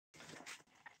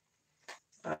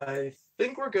I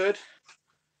think we're good.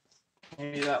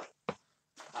 Maybe that.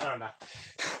 I don't know.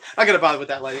 I'm gonna bother with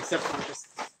that light, except for just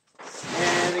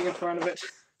standing in front of it.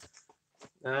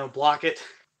 No, block it.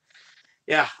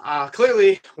 Yeah,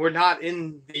 clearly we're not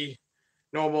in the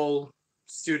normal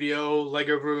studio,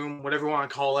 Lego room, whatever you want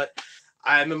to call it.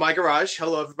 I'm in my garage.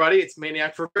 Hello, everybody. It's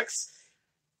Maniac for Bricks.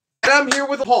 And I'm here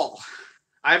with a haul.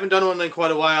 I haven't done one in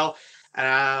quite a while.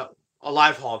 A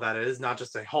live haul, that is, not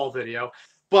just a haul video.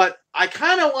 But I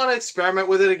kind of want to experiment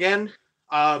with it again,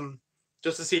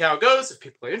 just to see how it goes, if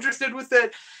people are interested with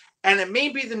it. And it may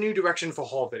be the new direction for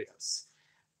haul videos.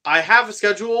 I have a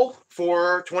schedule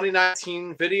for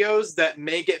 2019 videos that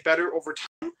may get better over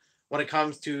time when it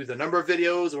comes to the number of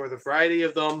videos or the variety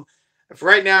of them. For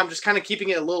right now, I'm just kind of keeping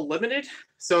it a little limited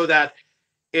so that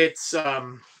it's,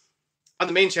 on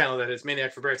the main channel, that is,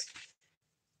 Maniac for Bricks,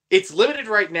 it's limited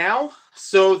right now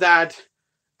so that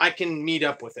I can meet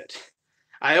up with it.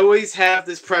 I always have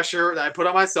this pressure that I put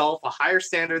on myself, a higher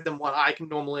standard than what I can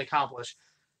normally accomplish.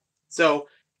 So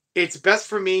it's best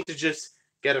for me to just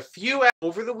get a few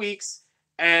over the weeks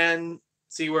and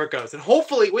see where it goes. And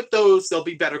hopefully with those, they'll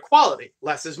be better quality.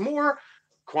 Less is more,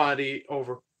 quality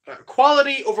over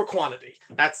quantity.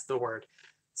 That's the word.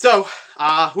 So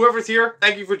whoever's here,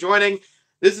 thank you for joining.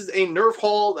 This is a NERF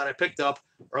haul that I picked up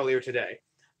earlier today.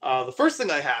 The first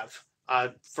thing I have,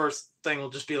 first thing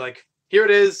will just be like, here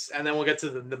it is, and then we'll get to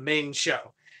the main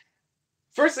show.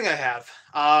 First thing I have,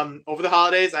 over the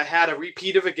holidays, I had a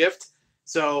repeat of a gift,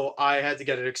 so I had to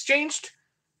get it exchanged.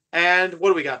 And what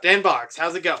do we got? Dan Boggs,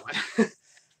 how's it going?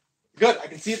 Good, I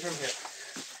can see it from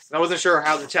here. I wasn't sure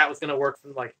how the chat was going to work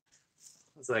from it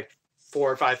was like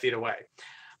 4 or 5 feet away.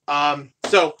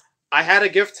 So I had a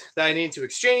gift that I needed to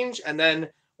exchange, and then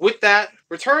with that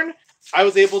return, I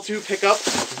was able to pick up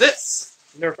this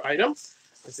NERF item.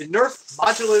 It's a NERF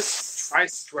Modulus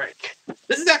Tri-Strike.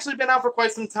 This has actually been out for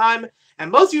quite some time,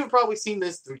 and most of you have probably seen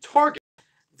this through Target.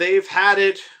 They've had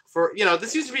it for,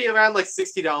 this used to be around like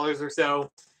 $60 or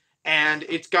so, and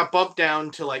it got bumped down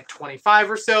to like $25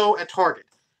 or so at Target.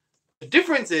 The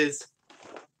difference is,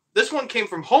 this one came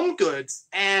from Home Goods,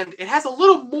 and it has a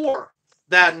little more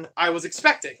than I was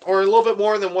expecting, or a little bit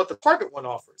more than what the Target one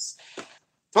offers.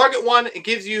 Target one, it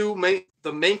gives you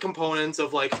the main components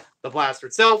of like the blaster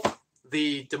itself,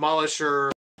 the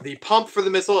demolisher, the pump for the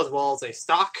missile, as well as a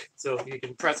stock, so you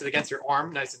can press it against your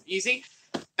arm nice and easy.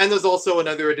 And there's also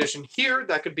another addition here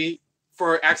that could be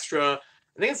for extra,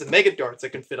 I think it's the mega darts that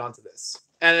can fit onto this.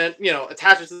 And it,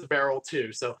 attaches to the barrel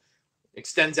too, so it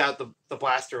extends out the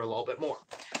blaster a little bit more.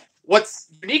 What's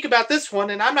unique about this one,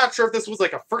 and I'm not sure if this was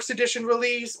like a first edition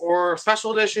release or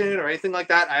special edition or anything like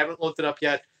that, I haven't looked it up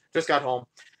yet, just got home.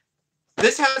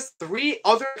 This has 3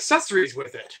 other accessories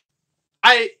with it.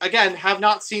 I, again, have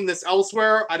not seen this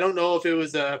elsewhere. I don't know if it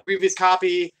was a previous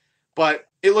copy, but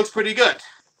it looks pretty good.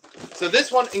 So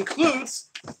this one includes,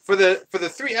 for the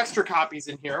 3 extra copies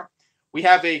in here, we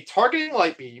have a targeting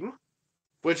light beam,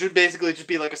 which would basically just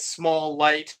be like a small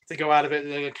light to go out of it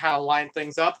and kind of line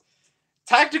things up.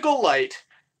 Tactical light.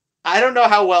 I don't know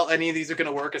how well any of these are going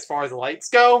to work as far as the lights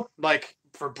go, like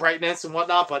for brightness and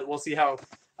whatnot, but we'll see how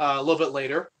a little bit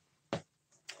later.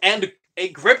 And a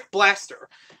grip blaster.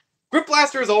 Grip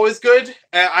blaster is always good.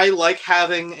 I like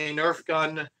having a NERF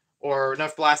gun, or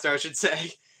NERF blaster, I should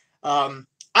say. I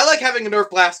like having a NERF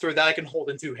blaster that I can hold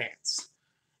in 2 hands.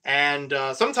 And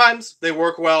sometimes they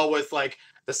work well with like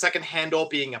the second handle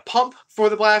being a pump for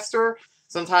the blaster.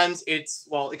 Sometimes it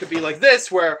could be like this,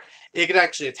 where it could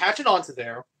actually attach it onto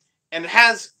there, and it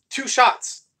has 2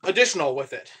 shots additional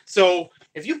with it. So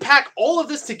if you pack all of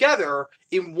this together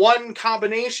in one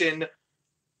combination,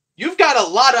 you've got a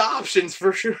lot of options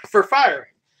for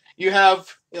firing. You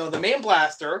have, the main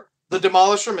blaster, the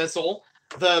demolisher missile,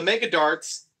 the mega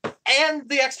darts, and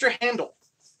the extra handle.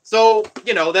 So,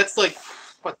 that's like,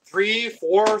 what, 3,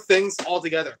 4 things all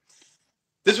together.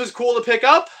 This was cool to pick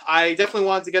up. I definitely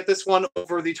wanted to get this one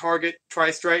over the Target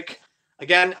Tri-Strike.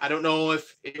 Again, I don't know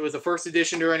if it was a first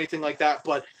edition or anything like that,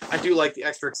 but I do like the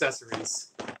extra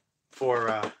accessories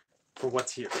for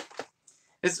what's here.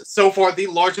 It's so far the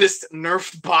largest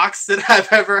NERF box that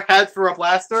I've ever had for a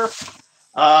blaster,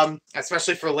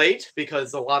 especially for late,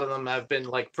 because a lot of them have been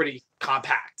like pretty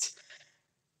compact.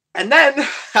 And then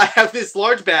I have this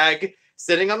large bag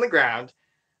sitting on the ground.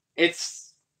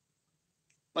 It's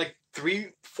like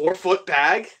 3-4 foot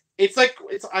bag. I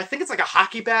think it's like a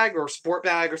hockey bag or a sport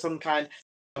bag or some kind.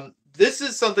 This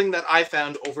is something that I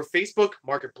found over Facebook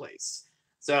Marketplace.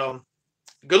 So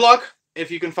good luck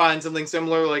if you can find something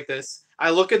similar like this. I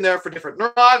look in there for different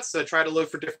NERF. I try to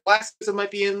look for different blasters that might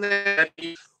be in there that'd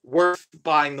be worth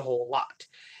buying the whole lot.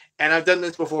 And I've done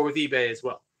this before with eBay as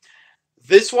well.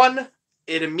 This one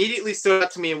it immediately stood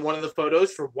out to me in one of the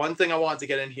photos for one thing I wanted to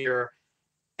get in here.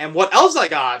 And what else I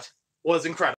got was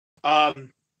incredible.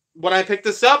 When I picked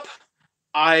this up,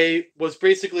 I was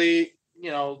basically,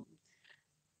 you know,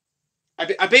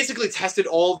 I basically tested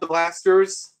all of the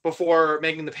blasters before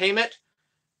making the payment.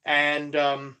 And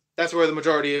that's where the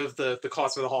majority of the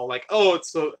cost for the haul, like, oh,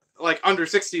 it's like under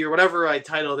 60 or whatever I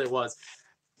titled it was.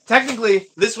 Technically,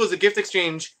 this was a gift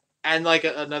exchange and like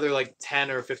another like $10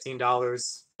 or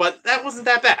 $15, but that wasn't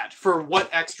that bad for what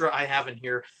extra I have in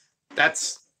here.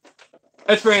 That's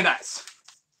very nice.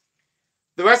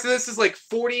 The rest of this is like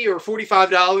 $40 or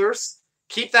 $45.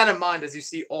 Keep that in mind as you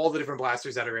see all the different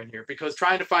blasters that are in here, because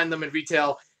trying to find them in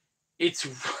retail, this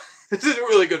is a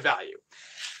really good value.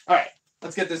 All right,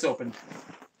 let's get this open.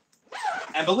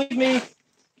 And believe me,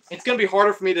 it's going to be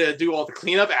harder for me to do all the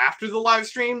cleanup after the live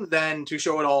stream than to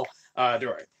show it all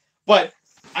during. But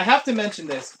I have to mention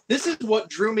this. This is what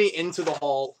drew me into the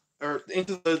haul, or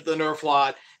into the Nerf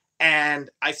lot, and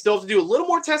I still have to do a little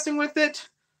more testing with it,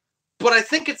 but I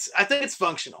think it's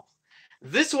functional.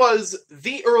 This was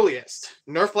the earliest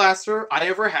Nerf blaster I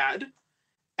ever had.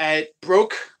 It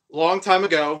broke a long time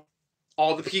ago.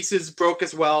 All the pieces broke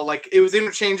as well. Like, it was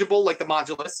interchangeable, like the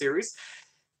Modulus series.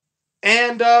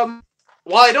 And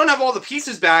while I don't have all the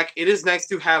pieces back, it is nice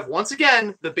to have, once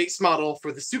again, the base model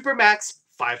for the Super Max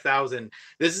 5000.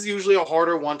 This is usually a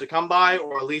harder one to come by,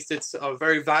 or at least it's a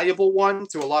very valuable one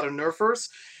to a lot of Nerfers.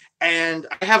 And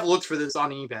I have looked for this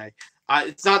on eBay.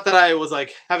 It's not that I was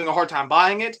like having a hard time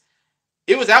buying it.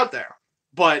 It was out there,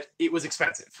 but it was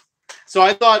expensive. So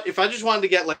I thought if I just wanted to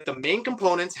get like the main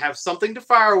components, have something to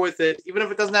fire with it, even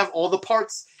if it doesn't have all the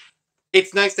parts,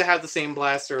 it's nice to have the same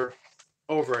blaster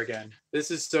over again.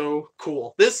 This is so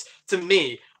cool. This, to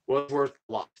me, was worth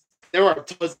a lot. There are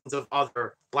dozens of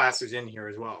other blasters in here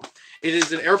as well. It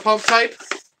is an air pump type,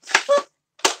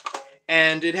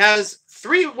 and it has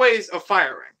 3 ways of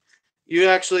firing. You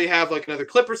actually have like another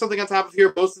clip or something on top of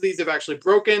here. Most of these have actually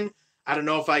broken. I don't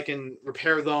know if I can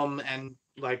repair them and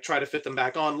like try to fit them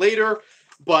back on later,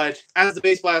 but as the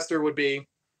base blaster would be,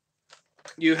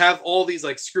 you have all these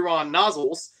like screw-on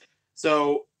nozzles.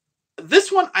 So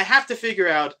this one, I have to figure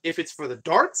out if it's for the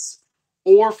darts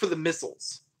or for the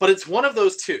missiles. But it's one of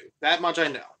those two. That much I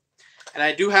know. And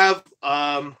I do have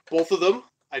both of them.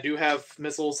 I do have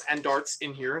missiles and darts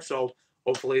in here, so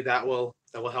hopefully that will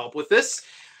help with this.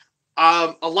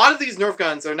 A lot of these Nerf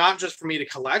guns are not just for me to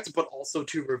collect, but also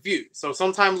to review. So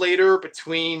sometime later,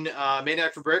 between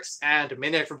Maniac for Bricks and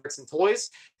Maniac for Bricks and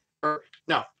Toys, or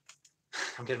no,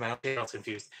 I'm getting my own channels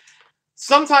confused.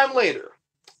 Sometime later,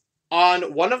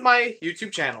 on one of my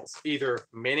YouTube channels, either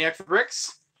Maniac for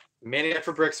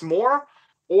Bricks More,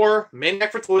 or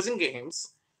Maniac for Toys and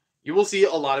Games, you will see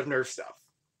a lot of Nerf stuff.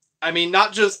 I mean,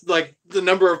 not just like the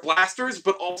number of blasters,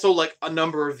 but also like a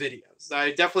number of videos.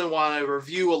 I definitely want to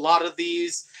review a lot of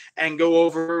these and go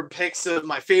over picks of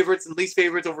my favorites and least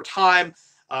favorites over time.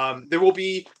 There will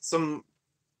be some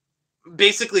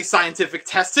basically scientific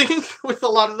testing with a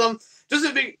lot of them,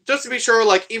 just to be sure,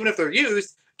 like, even if they're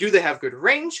used, do they have good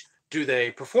range? Do they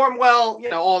perform well? You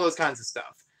know, all those kinds of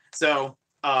stuff. So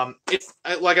it's,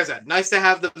 like I said, nice to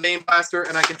have the main blaster,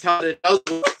 and I can tell that it does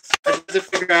work. I just have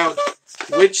to figure out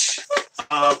which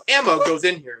ammo goes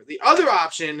in here. The other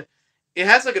option, it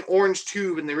has like an orange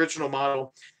tube in the original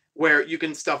model where you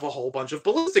can stuff a whole bunch of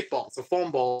ballistic balls, or foam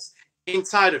balls,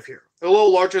 inside of here. They're a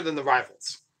little larger than the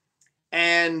Rivals.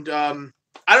 And I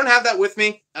don't have that with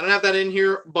me. I don't have that in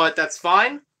here, but that's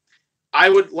fine. I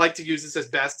would like to use this as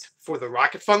best for the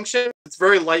rocket function. It's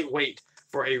very lightweight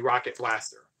for a rocket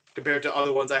blaster compared to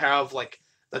other ones I have, like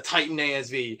the Titan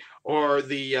ASV or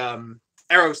the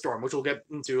Aerostorm, which we'll get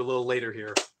into a little later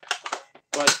here.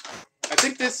 But I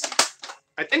think this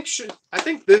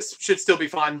should still be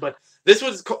fine. But this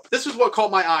was what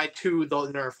caught my eye to the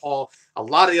Nerf haul. A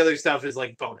lot of the other stuff is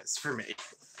like bonus for me.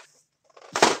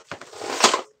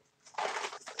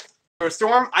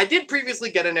 Aerostorm. I did previously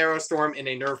get an Aerostorm in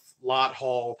a Nerf lot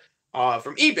haul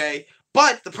from eBay,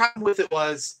 but the problem with it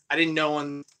was I didn't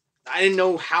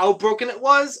know how broken it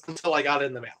was until I got it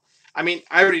in the mail. I mean,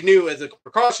 I already knew as a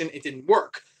precaution it didn't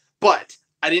work, but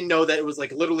I didn't know that it was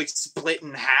like literally split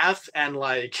in half and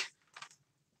like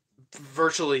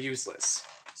virtually useless.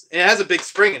 It has a big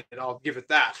spring in it, I'll give it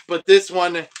that. But this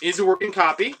one is a working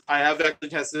copy. I have actually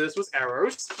tested this with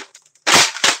arrows.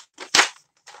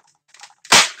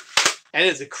 And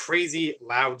it's a crazy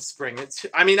loud spring.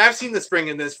 I mean, I've seen the spring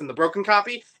in this from the broken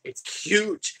copy. It's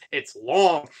huge. It's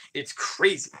long. It's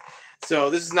crazy. So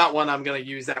this is not one I'm going to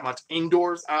use that much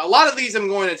indoors. A lot of these I'm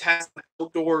going to test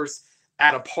outdoors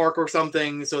at a park or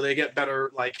something so they get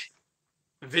better, like,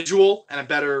 visual and a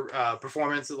better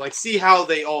performance. Like, see how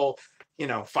they all, you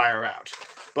know, fire out.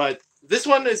 But this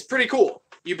one is pretty cool.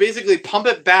 You basically pump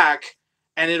it back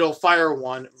and it'll fire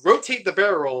one, rotate the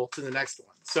barrel to the next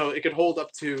one. So it could hold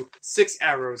up to 6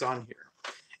 arrows on here.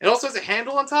 It also has a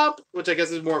handle on top, which I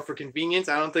guess is more for convenience.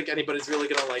 I don't think anybody's really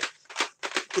going to, like,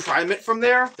 prime it from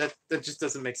there. That just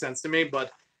doesn't make sense to me.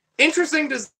 But interesting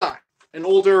design. An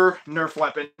older Nerf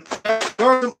weapon. There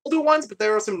are some older ones, but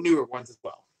there are some newer ones as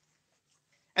well.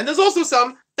 And there's also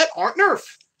some that aren't Nerf.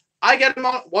 I get them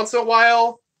on once in a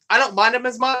while. I don't mind them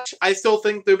as much. I still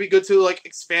think they'd be good to, like,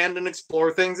 expand and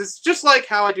explore things. It's just like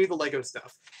how I do the Lego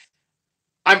stuff.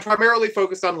 I'm primarily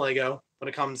focused on Lego when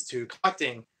it comes to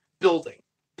collecting, building,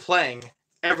 playing,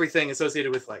 everything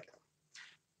associated with Lego.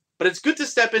 But it's good to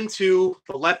step into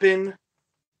the weapon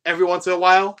every once in a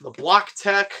while. The block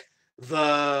tech,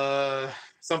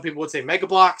 some people would say Mega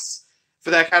Blocks for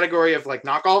that category of, like,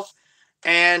 knockoff.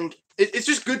 And it's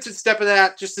just good to step into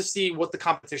that just to see what the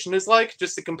competition is like,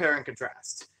 just to compare and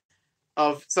contrast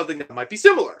of something that might be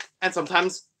similar and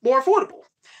sometimes more affordable.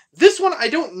 This one, I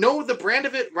don't know the brand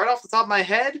of it right off the top of my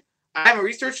head. I haven't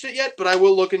researched it yet, but I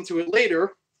will look into it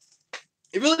later.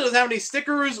 It really doesn't have any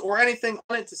stickers or anything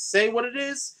on it to say what it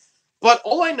is, but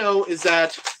all I know is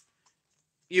that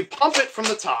you pump it from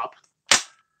the top,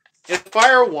 it'll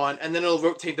fire one, and then it'll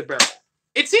rotate the barrel.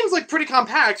 It seems like pretty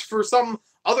compact for some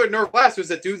other Nerf blasters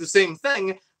that do the same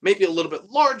thing, maybe a little bit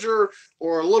larger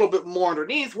or a little bit more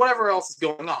underneath, whatever else is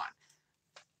going on.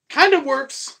 Kind of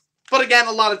works, but again,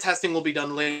 a lot of testing will be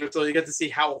done later, so you get to see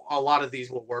how a lot of these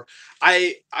will work.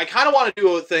 I kind of want to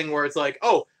do a thing where it's like,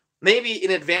 oh, maybe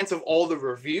in advance of all the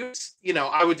reviews, you know,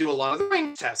 I would do a lot of the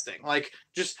range testing. Like,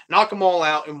 just knock them all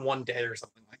out in one day or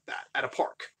something like that at a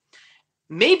park.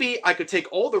 Maybe I could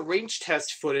take all the range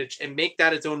test footage and make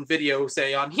that its own video,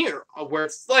 say, on here, where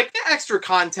it's like extra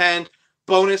content,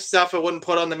 bonus stuff I wouldn't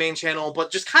put on the main channel,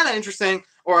 but just kind of interesting,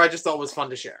 or I just thought was fun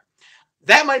to share.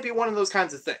 That might be one of those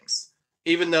kinds of things,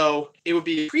 even though it would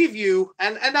be a preview,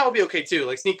 and that would be okay too,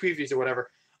 like sneak previews or whatever,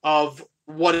 of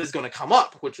what is going to come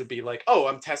up, which would be like, oh,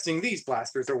 I'm testing these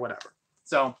blasters or whatever.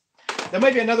 So there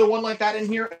might be another one like that in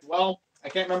here as well. I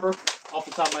can't remember off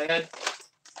the top of my head.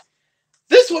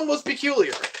 This one was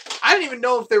peculiar. I didn't even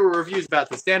know if there were reviews about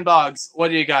this. Dan Boggs, what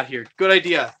do you got here? Good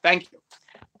idea. Thank you.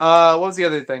 What was the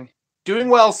other thing? Doing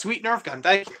well, sweet Nerf gun.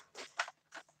 Thank you.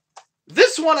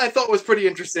 This one I thought was pretty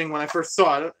interesting when I first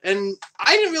saw it, and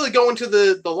I didn't really go into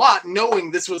the lot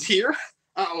knowing this was here.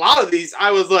 A lot of these,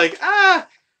 I was like,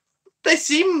 they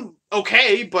seem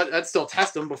okay, but I'd still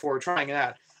test them before trying it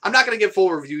out. I'm not going to give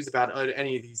full reviews about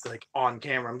any of these, like, on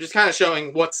camera. I'm just kind of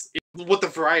showing what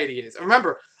the variety is. And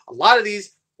remember, a lot of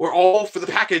these were all for the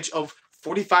package of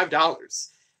 $45.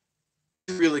 It's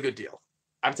a really good deal.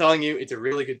 I'm telling you, it's a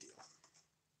really good deal.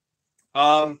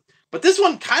 But this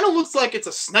one kind of looks like it's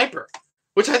a sniper,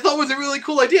 which I thought was a really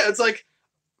cool idea. It's like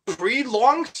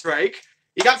pre-long strike.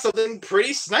 You got something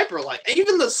pretty sniper-like.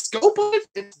 Even the scope of it,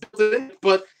 it's built in,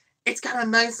 but it's got a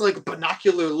nice, like,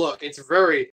 binocular look. It's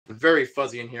very, very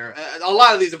fuzzy in here. A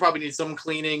lot of these will probably need some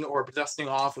cleaning or dusting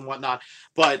off and whatnot,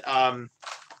 but I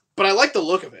like the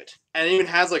look of it. And it even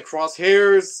has, like,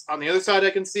 crosshairs on the other side I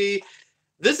can see.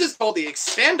 This is called the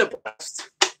Expandablast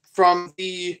from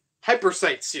the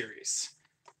Hypersight series.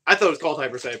 I thought it was called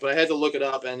Hypersight, but I had to look it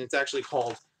up, and it's actually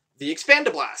called the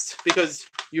Expandablast because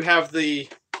you have the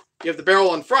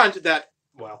barrel in front that,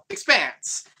 well,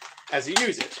 expands as you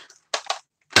use it.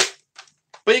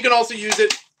 But you can also use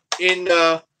it in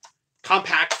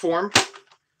compact form.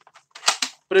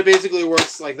 But it basically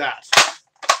works like that.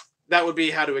 That would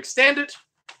be how to extend it,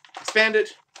 expand it,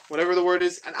 whatever the word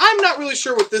is. And I'm not really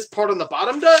sure what this part on the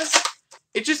bottom does.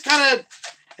 It just kind of,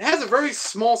 it has a very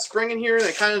small spring in here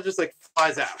that kind of just, like,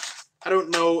 flies out. I don't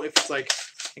know if it's, like,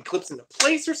 it clips into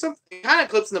place or something. It kind of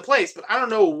clips into place, but I don't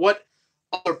know what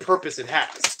other purpose it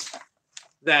has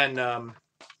than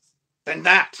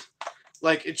that.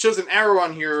 Like, it shows an arrow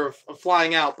on here of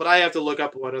flying out, but I have to look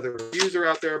up what other reviews are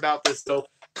out there about this. So,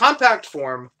 compact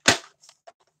form,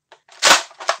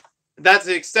 that's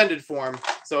the extended form.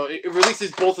 So, it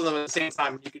releases both of them at the same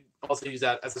time. You could also use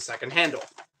that as a second handle.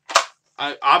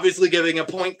 I'm obviously giving a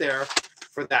point there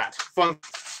for that. Fun.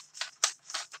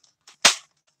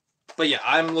 But yeah,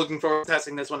 I'm looking forward to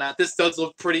testing this one out. This does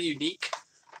look pretty unique.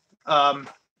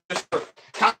 Just for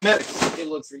cosmetics, it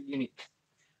looks unique.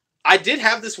 I did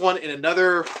have this one in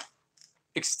another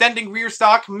extending rear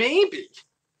stock, maybe.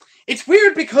 It's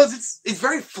weird because it's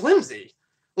very flimsy.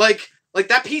 Like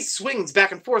that piece swings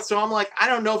back and forth, so I'm like, I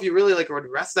don't know if you really, like, would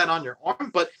rest that on your arm,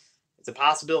 but it's a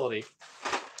possibility.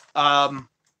 Oh,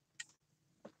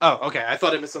 okay, I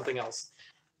thought I missed something else.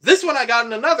 This one I got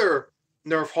in another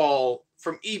Nerf haul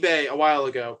from eBay a while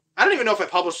ago. I don't even know if I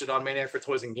published it on Maniac for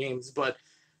Toys and Games, but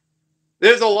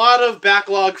there's a lot of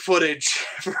backlog footage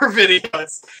for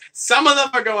videos. Some of them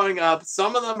are going up.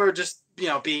 Some of them are just,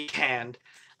 being canned.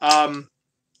 And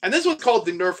this one's called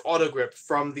the NERF Auto Grip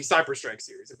from the Cyber Strike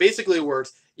series. It basically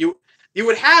works. You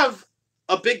would have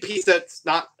a big piece that's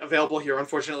not available here,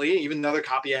 unfortunately. Even another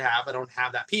copy I have, I don't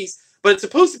have that piece. But it's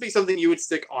supposed to be something you would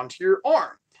stick onto your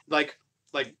arm, like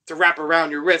to wrap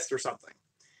around your wrist or something.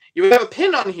 You would have a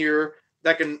pin on here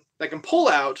that can pull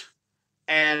out,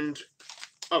 and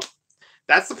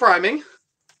that's the priming.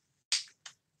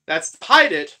 That's to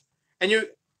hide it, and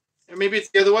maybe it's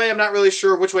the other way. I'm not really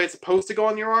sure which way it's supposed to go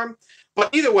on your arm,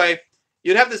 but either way,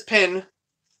 you'd have this pin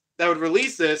that would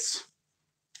release this,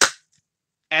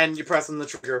 and you press on the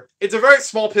trigger. It's a very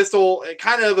small pistol,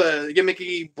 kind of a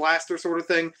gimmicky blaster sort of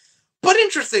thing, but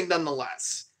interesting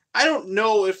nonetheless. I don't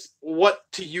know what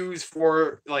to use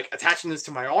for attaching this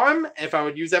to my arm, if I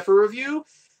would use that for review.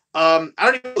 I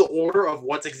don't even know the order of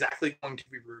what's exactly going to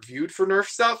be reviewed for NERF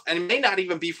stuff, and it may not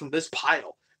even be from this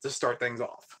pile to start things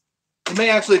off. It may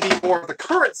actually be more of the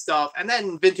current stuff, and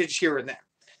then vintage here and there.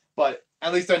 But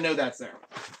at least I know that's there.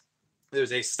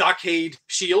 There's a stockade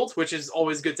shield, which is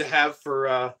always good to have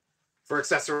for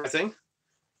accessorizing.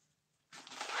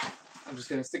 I'm just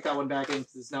going to stick that one back in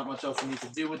because there's not much else I need to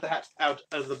do with that out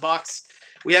of the box.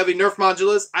 We have a NERF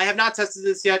modulus. I have not tested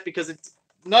this yet because it's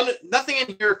nothing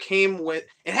in here came with...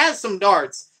 It has some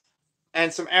darts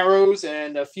and some arrows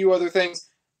and a few other things.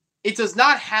 It does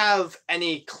not have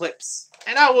any clips.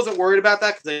 And I wasn't worried about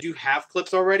that because I do have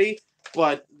clips already.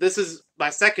 But this is my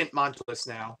second modulus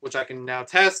now, which I can now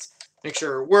test, make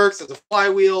sure it works as a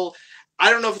flywheel. I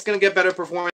don't know if it's going to get better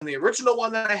performance than the original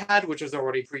one that I had, which was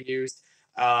already pre-used.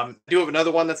 I do have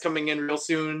another one that's coming in real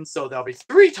soon, so there'll be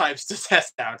 3 types to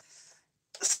test out.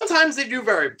 Sometimes they do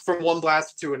vary from one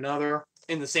blaster to another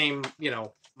in the same,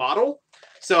 model.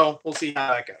 So we'll see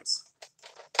how that goes.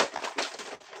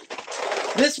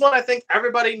 This one I think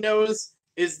everybody knows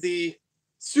is the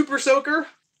Super Soaker,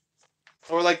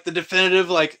 or the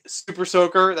definitive Super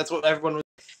Soaker. That's what everyone was.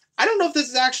 I don't know if this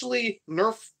is actually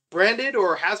NERF branded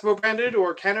or Hasbro branded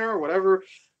or Kenner or whatever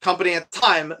company at the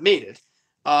time made it.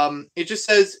 It just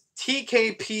says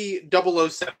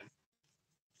TKP007.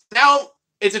 Now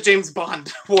it's a James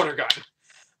Bond water gun,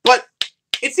 but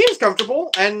it seems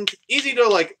comfortable and easy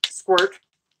to squirt.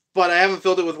 But I haven't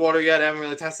filled it with water yet. I haven't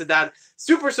really tested that.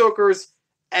 Super Soakers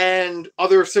and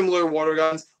other similar water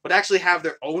guns would actually have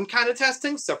their own kind of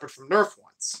testing separate from NERF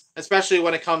ones, especially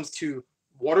when it comes to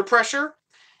water pressure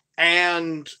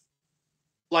and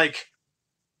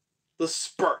the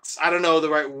spurts. I don't know the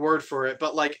right word for it,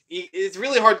 but it's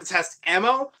really hard to test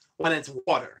ammo when it's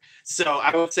water. So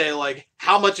I would say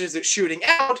how much is it shooting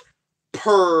out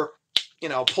per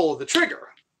pull of the trigger?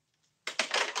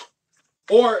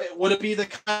 Or would it be the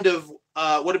kind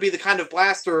of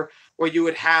blaster where you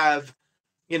would have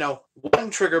one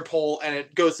trigger pull and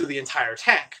it goes through the entire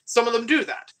tank? Some of them do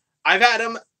that. I've had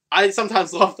them. I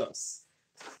sometimes love those.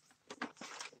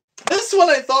 This one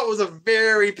I thought was a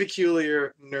very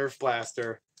peculiar NERF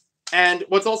blaster. And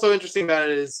what's also interesting about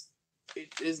it is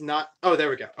not... Oh, there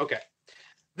we go. Okay.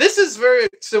 This is very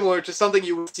similar to something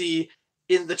you would see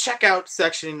in the checkout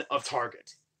section of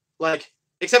Target.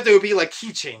 Except it would be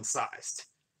keychain sized.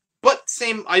 But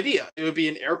same idea. It would be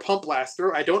an air pump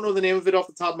blaster. I don't know the name of it off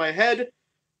the top of my head.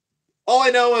 All I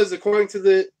know is, according to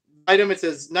the item, it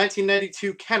says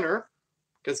 1992 Kenner.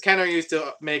 Because Kenner used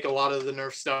to make a lot of the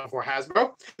NERF stuff for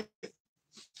Hasbro.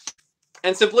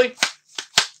 And simply,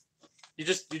 you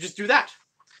just do that.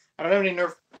 I don't have any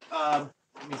NERF. Let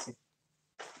me see.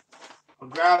 I'll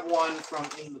grab one from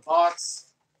in the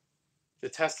box to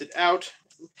test it out.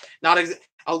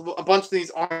 A bunch of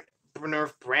these aren't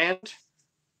NERF brand,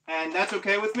 and that's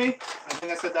okay with me. I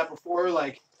think I said that before.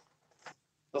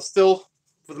 They'll still,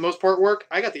 for the most part, work.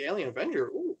 I got the Alien Avenger.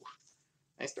 Ooh,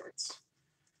 nice darts.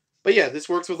 But yeah, this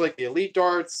works with the Elite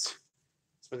darts.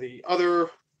 Some of the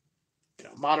other,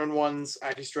 modern ones,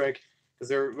 AccuStrike, because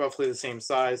they're roughly the same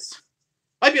size.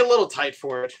 Might be a little tight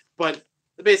for it, but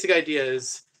the basic idea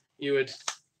is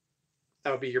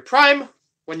that would be your prime.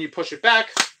 When you push it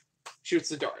back, shoots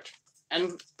the dart.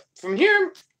 And from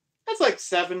here, that's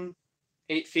 7,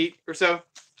 8 feet or so.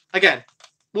 Again,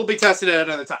 we'll be testing it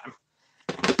another time.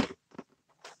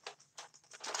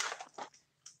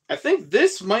 I think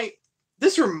this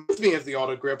removes me of the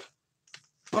auto grip,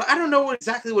 but I don't know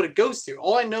exactly what it goes to.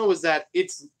 All I know is that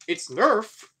it's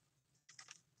NERF.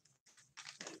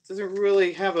 It doesn't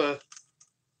really have a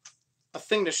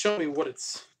thing to show me what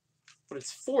it's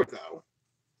for, though.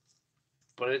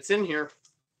 But it's in here.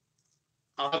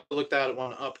 I'll have to look that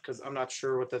one up because I'm not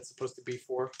sure what that's supposed to be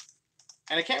for.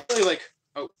 And I can't really like,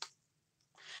 oh,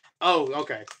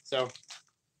 okay. So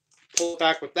pull it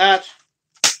back with that,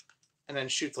 and then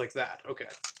shoots like that. Okay.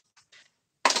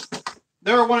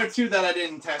 There are one or two that I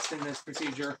didn't test in this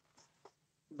procedure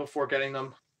before getting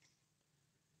them.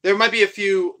 There might be a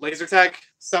few laser tag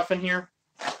stuff in here,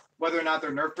 whether or not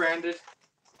they're NERF branded.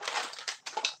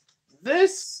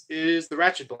 This is the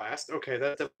Ratchet Blast. Okay,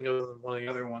 that definitely goes with one of the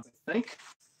other ones, I think.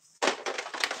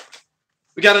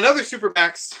 We got another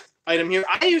Supermax item here.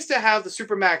 I used to have the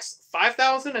Supermax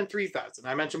 5000 and 3000.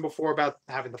 I mentioned before about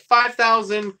having the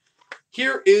 5000.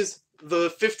 Here is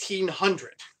the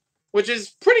 1500, which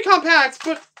is pretty compact,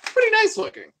 but pretty nice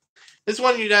looking. This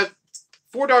one, you'd have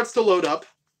 4 darts to load up.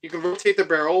 You can rotate the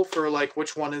barrel for like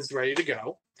which one is ready to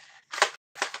go.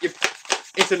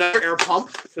 It's another air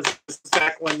pump, because this is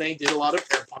back when they did a lot of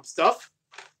air pump stuff.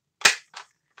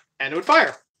 And it would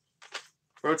fire.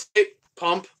 Rotate,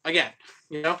 pump, again,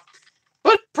 you know?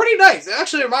 But pretty nice. It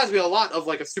actually reminds me a lot of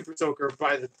like a Super Soaker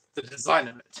by the design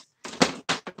of it.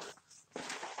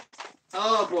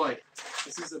 Oh boy,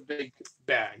 this is a big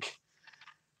bag.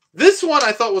 This one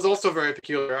I thought was also very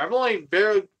peculiar. I've only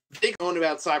very vaguely known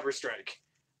about Cyber Strike.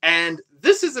 And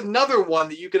this is another one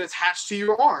that you can attach to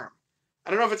your arm. I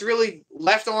don't know if it's really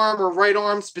left arm or right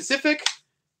arm specific,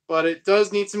 but it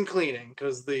does need some cleaning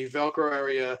because the Velcro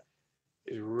area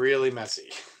is really messy.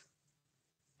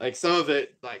 Like some of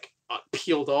it like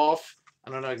peeled off. I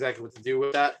don't know exactly what to do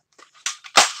with that.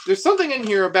 There's something in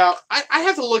here about, I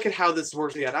have to look at how this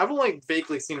works again. I've only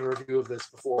vaguely seen a review of this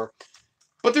before.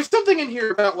 But there's something in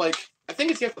here about like, I think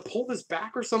it's you have to pull this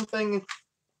back or something.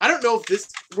 I don't know if this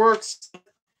works.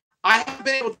 I have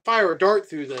been able to fire a dart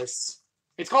through this.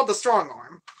 It's called the Strong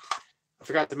Arm. I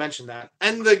forgot to mention that.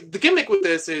 And the gimmick with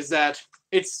this is that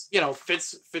it's, you know,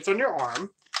 fits on your arm.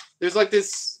 There's like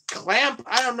this clamp.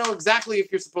 I don't know exactly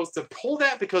if you're supposed to pull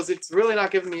that because it's really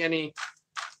not giving me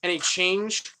any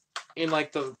change in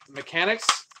like the mechanics,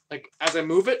 like as I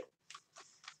move it.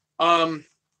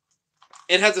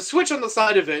 It has a switch on the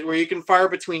side of it where you can fire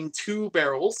between 2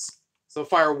 barrels. So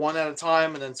fire one at a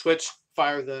time and then switch,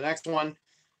 fire the next one.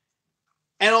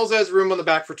 And also has room on the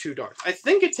back for 2 darts. I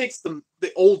think it takes the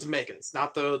old Megas,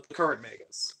 not the current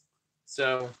Megas.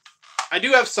 So I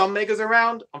do have some Megas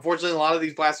around. Unfortunately, a lot of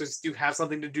these blasters do have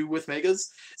something to do with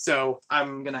Megas. So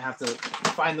I'm going to have to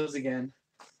find those again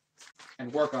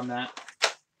and work on that.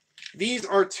 These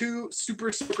are 2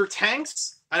 Super Soaker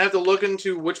tanks. I'd have to look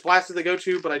into which blaster they go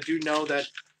to, but I do know that,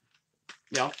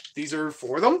 you know, these are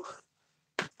for them.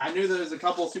 I knew there's a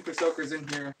couple Super Soakers in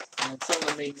here, and some of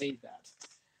them may need that.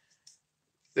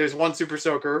 There's one Super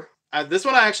Soaker. This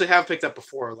one I actually have picked up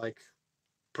before, like,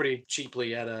 pretty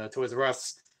cheaply at Toys R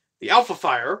Us. The Alpha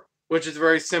Fire, which is a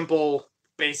very simple,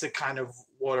 basic kind of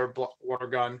water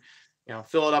gun. You know,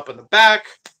 fill it up in the back,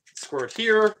 squirt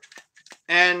here,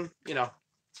 and, you know,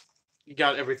 you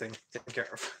got everything taken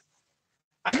care of.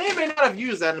 I may or may not have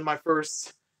used that in my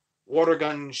first water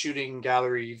gun shooting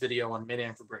gallery video on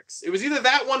Mid-Am for Bricks. It was either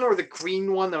that one or the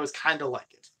green one that was kind of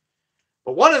like it.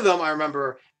 But one of them, I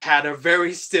remember, had a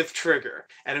very stiff trigger,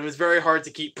 and it was very hard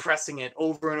to keep pressing it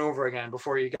over and over again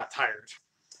before you got tired.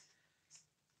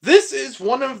 This is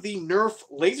one of the NERF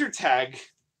laser tag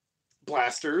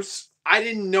blasters. I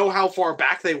didn't know how far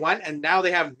back they went, and now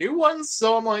they have new ones,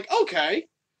 so I'm like, okay.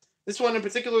 This one in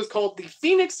particular is called the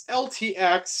Phoenix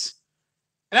LTX,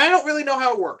 and I don't really know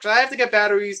how it works. I have to get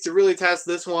batteries to really test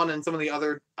this one and some of the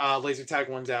other laser tag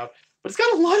ones out, but it's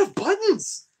got a lot of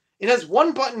buttons. It has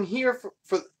one button here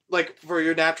for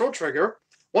your natural trigger,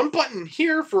 one button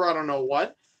here for I don't know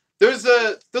what. There's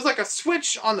like a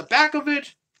switch on the back of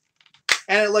it,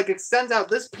 and it like extends out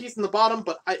this piece in the bottom,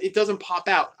 but it doesn't pop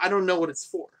out. I don't know what it's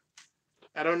for.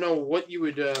 I don't know what you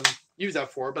would use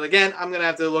that for, but again, I'm gonna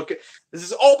have to look at. This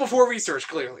is all before research,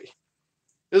 clearly.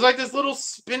 There's like this little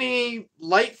spinny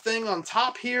light thing on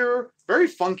top here, very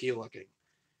funky looking,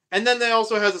 and then they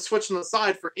also has a switch on the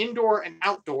side for indoor and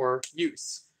outdoor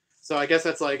use. So I guess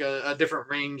that's like a different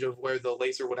range of where the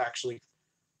laser would actually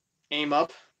aim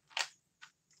up.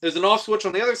 There's an off switch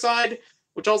on the other side,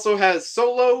 which also has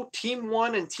solo, team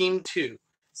 1, and team 2.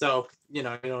 So, you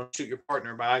know, you don't shoot your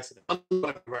partner by accident.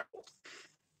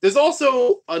 There's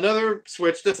also another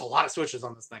switch. There's a lot of switches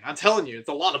on this thing. I'm telling you, it's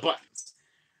a lot of buttons.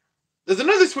 There's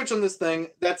another switch on this thing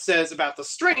that says about the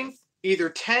strength, either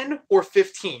 10 or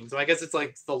 15. So I guess it's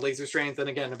like the laser strength, and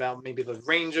again, about maybe the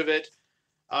range of it.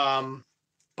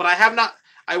 But I have not,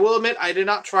 I will admit, I did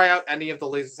not try out any of the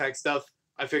laser tag stuff.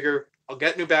 I figure I'll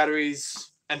get new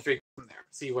batteries and figure from there,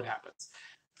 see what happens.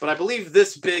 But I believe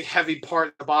this big, heavy part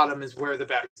at the bottom is where the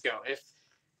batteries go. If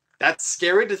that's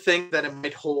scary to think that it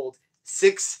might hold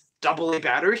 6 AA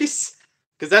batteries,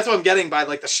 Because that's what I'm getting by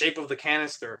like the shape of the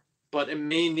canister. But it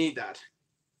may need that.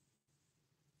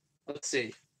 Let's see.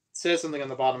 It says something on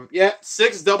the bottom. Yeah,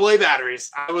 6 AA batteries.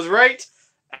 I was right.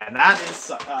 And that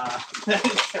is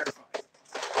terrifying.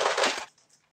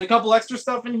 A couple extra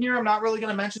stuff in here. I'm not really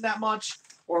going to mention that much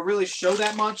or really show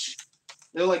that much.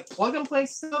 They're like plug-and-play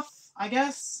stuff, I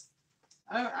guess.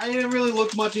 I didn't really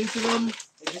look much into them.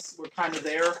 They just were kind of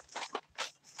there.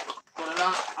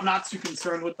 But I'm not too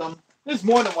concerned with them. There's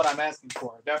more than what I'm asking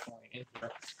for, definitely, in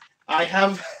here. I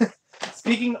have,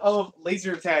 speaking of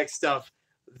laser tag stuff,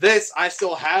 this I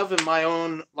still have in my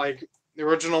own, like, the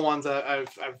original ones that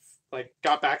I've like,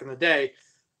 got back in the day.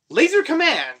 Laser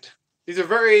Command. These are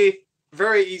very,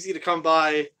 very easy to come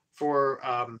by for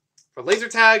laser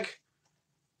tag.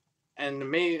 And it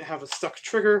may have a stuck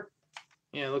trigger.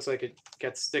 Yeah, it looks like it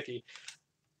gets sticky.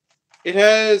 It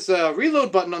has a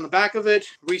reload button on the back of it,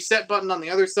 reset button on the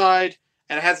other side,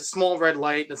 and it has a small red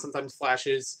light that sometimes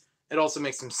flashes. It also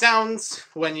makes some sounds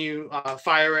when you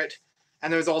fire it,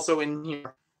 and there's also in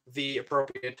here the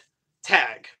appropriate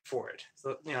tag for it.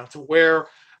 So, you know, to where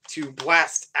to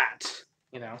blast at,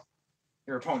 you know,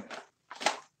 your opponent.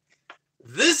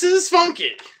 This is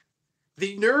funky.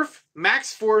 The NERF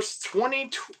Max Force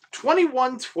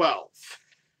 2112.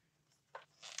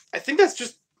 I think that's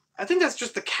just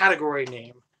the category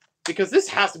name, because this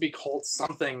has to be called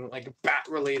something like bat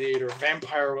related or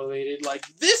vampire related. Like,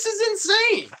 this is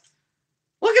insane.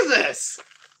 Look at this.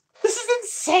 This is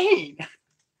insane.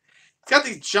 It's got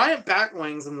these giant bat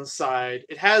wings on the side.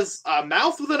 It has a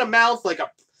mouth within a mouth, like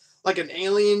an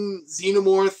alien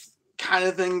xenomorph kind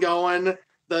of thing going.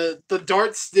 The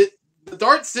dart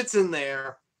sits in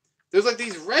there. There's like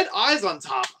these red eyes on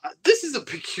top. This is a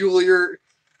peculiar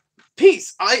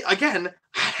piece. I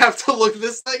have to look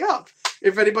this thing up.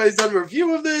 If anybody's done a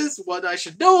review of this, what I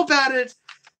should know about it,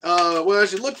 what I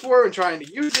should look for when trying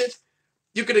to use it.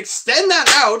 You can extend that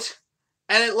out,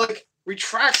 and it like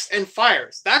retracts and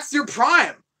fires. That's your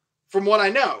prime, from what I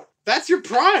know. That's your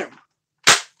prime.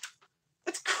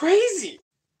 That's crazy.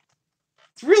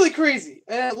 It's really crazy.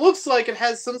 And it looks like it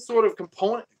has some sort of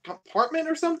compartment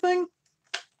or something,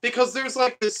 because there's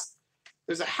like this.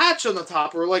 There's a hatch on the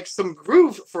top, or like some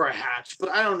groove for a hatch, but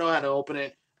I don't know how to open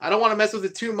it. I don't want to mess with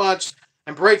it too much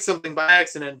and break something by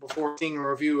accident before seeing a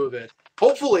review of it.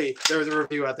 Hopefully, there's a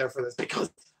review out there for this, because,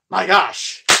 my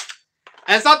gosh.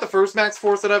 And it's not the first Max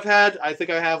Force that I've had. I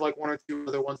think I have like 1 or 2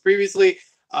 other ones previously,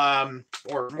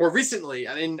 or more recently.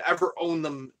 I didn't ever own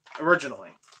them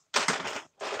originally.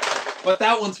 But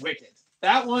that one's wicked.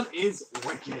 That one is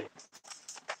wicked.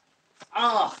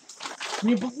 Ah. Can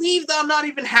you believe that I'm not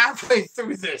even halfway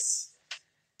through this?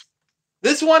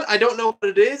 This one, I don't know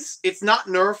what it is. It's not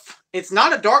NERF. It's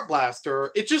not a dart blaster.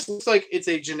 It just looks like it's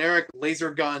a generic laser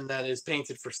gun that is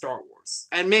painted for Star Wars.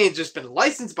 And may have just been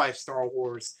licensed by Star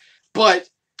Wars. But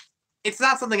it's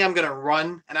not something I'm going to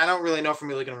run. And I don't really know if I'm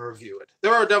really going to review it.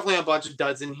 There are definitely a bunch of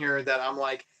duds in here that I'm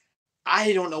like,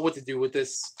 I don't know what to do with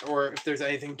this. Or if there's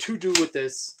anything to do with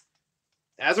this.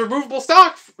 It has removable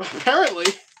stock, apparently.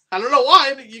 I don't know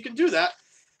why, but you can do that.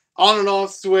 On and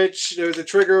off switch, there's a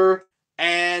trigger,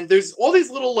 and there's all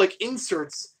these little, like,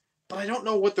 inserts, but I don't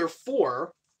know what they're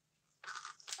for.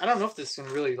 I don't know if this can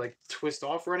really, like, twist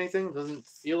off or anything. It doesn't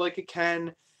feel like it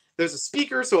can. There's a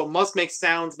speaker, so it must make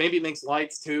sounds. Maybe it makes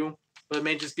lights, too, but it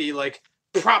may just be, like,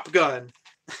 prop gun.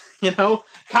 You know?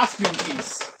 Costume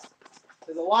piece.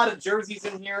 There's a lot of jerseys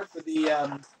in here for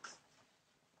the,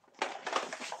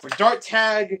 for dart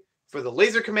tag. For the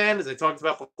laser command, as I talked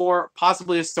about before,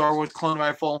 possibly a Star Wars clone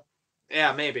rifle.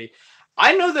 Yeah, maybe.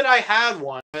 I know that I had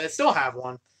one, but I still have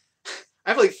one. I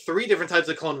have like 3 different types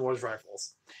of Clone Wars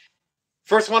rifles.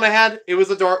 First one I had, it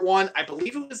was a dart one. I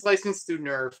believe it was licensed through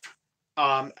NERF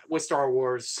with Star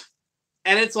Wars.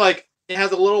 And it's like, it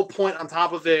has a little point on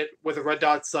top of it with a red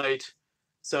dot sight.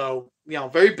 So, you know,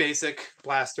 very basic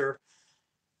blaster.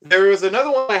 There was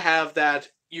another one I have that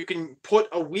you can put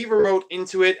a Wii remote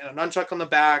into it and a nunchuck on the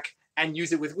back and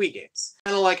use it with Wii games.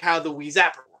 Kind of like how the Wii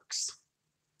Zapper works.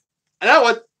 And that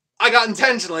one I got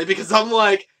intentionally because I'm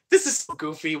like, this is so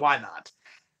goofy, why not?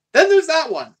 Then there's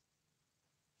that one.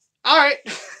 Alright.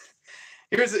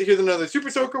 Here's another Super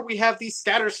Soaker. We have the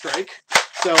Scatter Strike.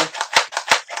 So,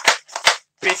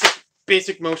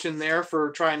 basic motion there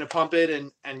for trying to pump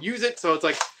it and use it. So it's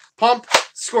like, pump,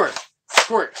 squirt,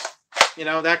 squirt. You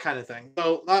know, that kind of thing.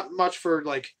 So, not much for,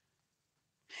 like...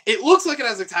 It looks like it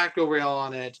has a tactical rail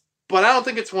on it, but I don't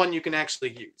think it's one you can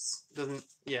actually use. Doesn't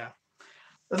have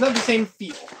the same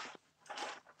feel.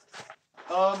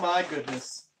 Oh my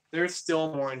goodness. There's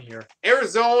still more in here. Air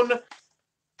Zone.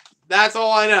 That's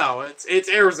all I know. It's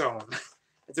Air Zone.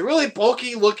 It's a really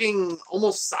bulky looking,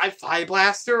 almost sci-fi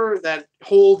blaster that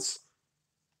holds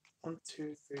 1,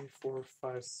 2, 3, 4,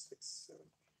 5, 6, 7,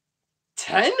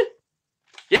 10?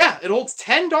 Yeah, it holds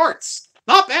 10 darts.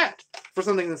 Not bad for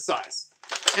something this size.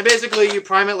 And basically, you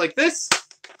prime it like this,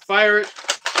 fire it,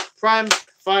 prime,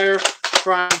 fire,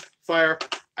 prime, fire.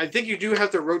 I think you do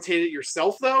have to rotate it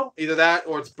yourself, though. Either that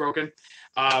or it's broken.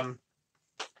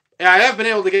 Yeah, I have been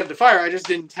able to get it to fire. I just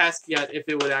didn't test yet if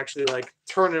it would actually, like,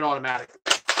 turn it automatically.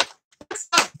 It's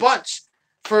not a bunch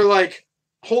for, like,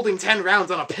 holding 10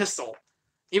 rounds on a pistol.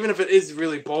 Even if it is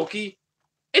really bulky,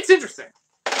 it's interesting.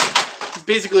 It's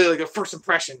basically like a first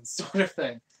impression sort of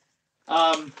thing.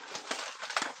 Okay,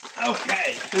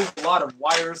 there's a lot of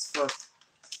wires for...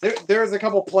 There's a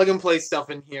couple plug-and-play stuff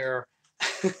in here.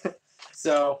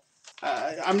 So,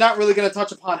 I'm not really going to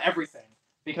touch upon everything.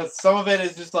 Because some of it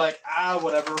is just like,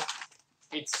 whatever.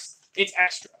 It's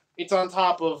extra. It's on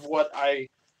top of what I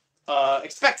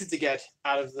expected to get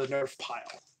out of the NERF pile.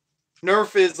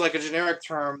 NERF is like a generic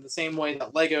term, the same way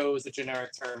that Lego is a generic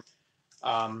term.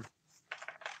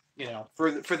 You know,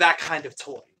 for that kind of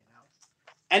toy. You know?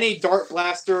 Any dart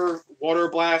blaster, water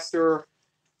blaster,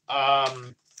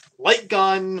 light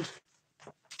gun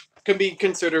can be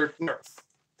considered NERF.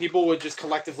 People would just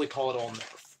collectively call it all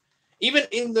NERF. Even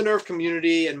in the NERF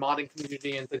community and modding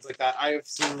community and things like that, I have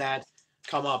seen that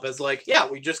come up as like, yeah,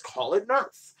 we just call it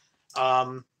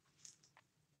NERF.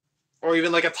 Or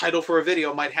even like a title for a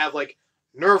video might have like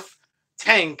NERF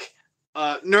Tank,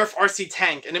 NERF RC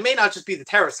Tank, and it may not just be the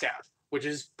Terra Scout, which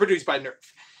is produced by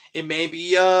NERF. It may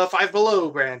be a Five Below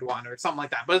brand one or something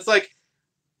like that. But it's like,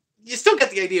 you still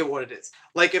get the idea of what it is.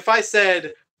 Like if I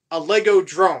said a Lego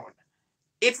drone,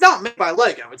 it's not made by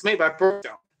Lego, it's made by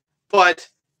Brookstone. But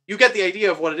you get the idea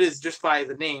of what it is just by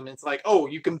the name. It's like, oh,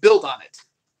 you can build on it.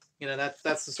 You know,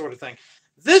 that's the sort of thing.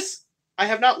 This, I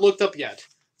have not looked up yet,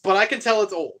 but I can tell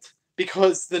it's old.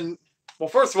 Because well,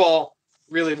 first of all,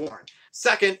 really worn.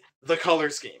 Second, the color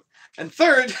scheme. And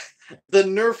third, the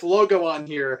NERF logo on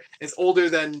here is older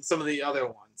than some of the other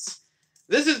ones.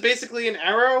 This is basically an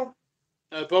arrow,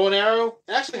 a bow and arrow.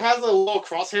 It actually has a little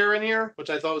crosshair in here, which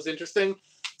I thought was interesting.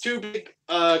 Two big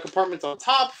compartments on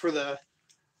top for the,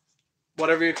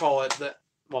 whatever you call it, the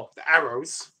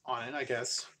arrows on it, I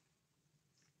guess.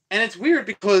 And it's weird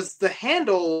because the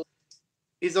handle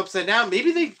is upside down.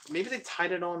 Maybe they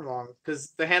tied it on wrong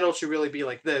because the handle should really be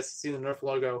like this. See the NERF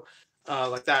logo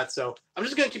like that. So I'm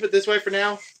just gonna keep it this way for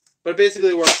now. But it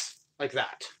basically works like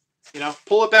that. You know,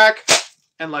 pull it back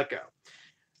and let go.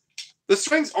 The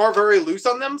strings are very loose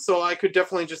on them, so I could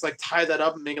definitely just like tie that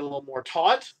up and make it a little more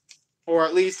taut, or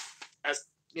at least as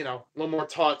you know, a little more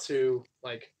taut to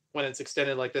like when it's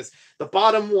extended like this. The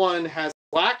bottom one has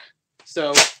black,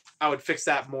 so I would fix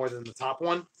that more than the top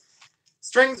one.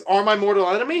 Strings are my mortal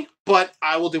enemy, but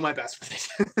I will do my best with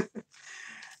it.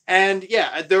 And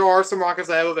yeah, there are some rockets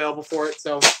I have available for it,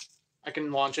 so I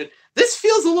can launch it. This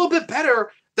feels a little bit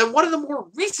better than one of the more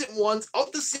recent ones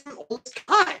of the same old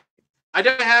kind. I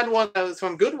definitely had one that was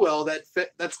from Goodwill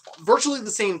that's virtually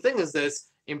the same thing as this,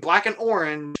 in black and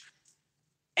orange,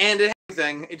 and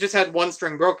it just had one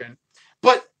string broken.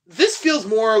 But this feels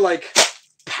more like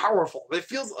powerful. It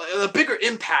feels a bigger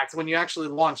impact when you actually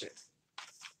launch it.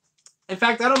 In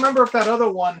fact, I don't remember if that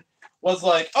other one was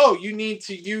like, oh, you need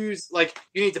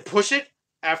to push it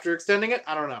after extending it.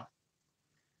 I don't know.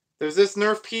 There's this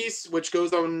NERF piece, which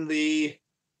goes on the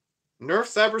NERF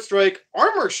Cyber Strike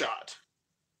Armor Shot.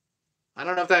 I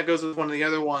don't know if that goes with one of the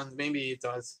other ones. Maybe it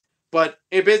does. But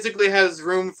it basically has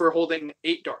room for holding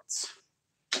 8 darts.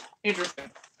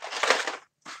 Interesting.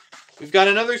 We've got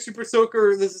another Super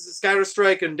Soaker. This is a Scatter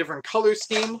Strike in a different color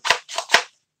scheme.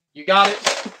 You got it.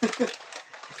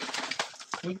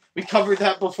 We covered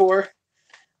that before.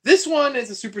 This one is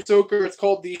a Super Soaker. It's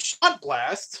called the Shot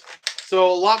Blast. So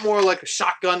a lot more like a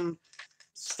shotgun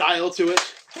style to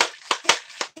it.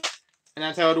 And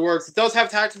that's how it works. It does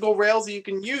have tactical rails that you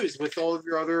can use with all of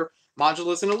your other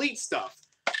Modulus and Elite stuff.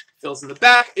 Fills in the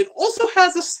back. It also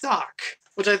has a stock,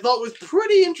 which I thought was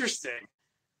pretty interesting.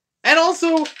 And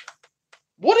also,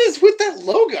 what is with that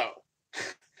logo?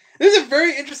 There's a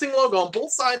very interesting logo on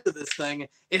both sides of this thing.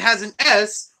 It has an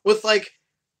S with like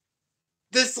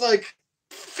this like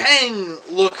fang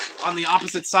look on the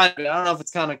opposite side of it. I don't know if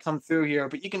it's kind of come through here,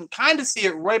 but you can kind of see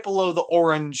it right below the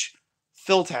orange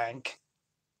fill tank.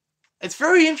 It's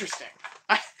very interesting.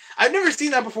 I've never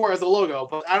seen that before as a logo,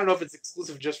 but I don't know if it's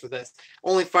exclusive just for this.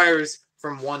 Only fires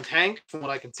from one tank, from what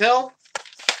I can tell.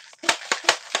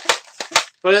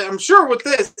 But I'm sure with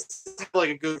this, it's like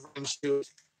a good range to it,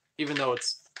 even though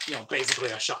it's, you know, basically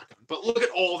a shotgun. But look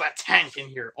at all that tank in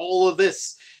here. All of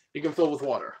this you can fill with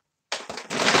water.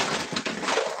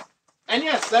 And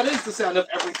yes, that is the sound of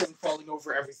everything falling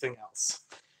over everything else.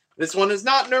 This one is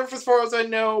not NERF as far as I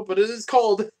know, but it is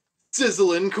called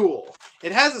Sizzlin' Cool.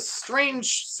 It has a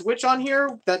strange switch on here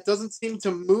that doesn't seem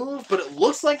to move, but it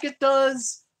looks like it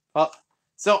does.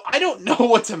 So I don't know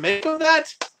what to make of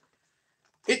that.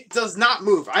 It does not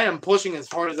move. I am pushing as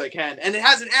hard as I can. And it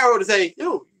has an arrow to say,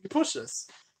 yo, you push this.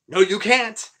 No, you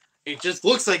can't. It just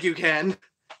looks like you can.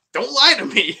 Don't lie to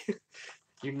me.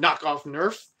 You knockoff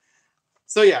NERF.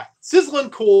 So yeah, Sizzlin'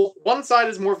 Cool. One side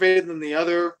is more faded than the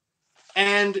other.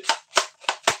 And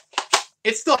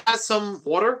it still has some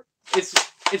water.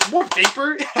 It's more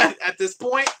vapor at this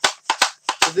point.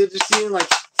 They're just seeing like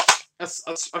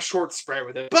a short spray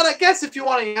with it. But I guess if you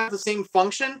want to have the same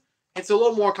function, it's a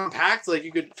little more compact. Like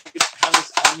you could have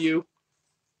this on you.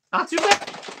 Not too bad.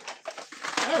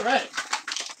 All right.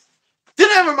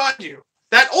 Did I remind you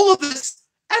that all of this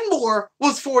and more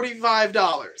was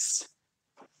 $45?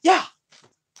 Yeah.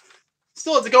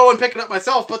 Still had to go and pick it up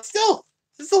myself, but still,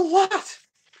 it's a lot.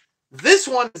 This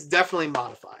one is definitely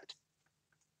modified.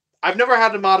 I've never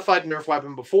had a modified NERF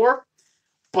weapon before,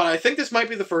 but I think this might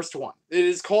be the first one. It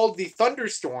is called the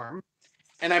Thunderstorm,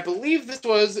 and I believe this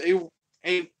was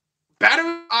a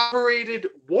battery-operated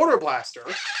water blaster.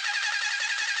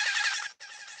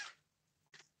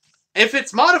 If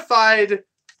it's modified,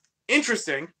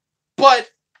 interesting, but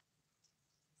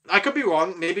I could be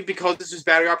wrong. Maybe because this is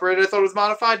battery-operated, I thought it was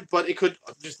modified, but it could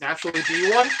just naturally be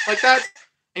one like that,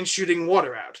 and shooting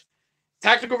water out.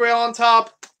 Tactical rail on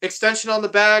top, extension on the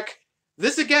back.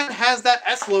 This, again, has that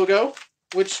S logo,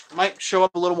 which might show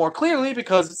up a little more clearly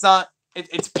because it's not,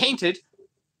 it's painted.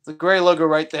 The gray logo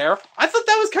right there. I thought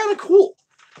that was kind of cool.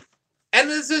 And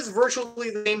this is virtually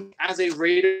the same as a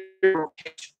Raider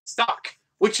stock,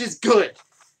 which is good.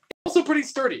 It's also pretty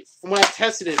sturdy from when I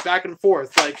tested it back and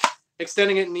forth, like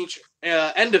extending it in each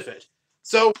end of it.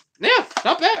 So, yeah,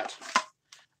 not bad.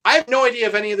 I have no idea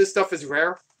if any of this stuff is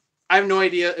rare. I have no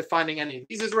idea if finding any of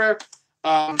these is rare.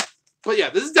 But yeah,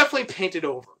 this is definitely painted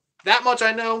over. That much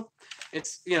I know.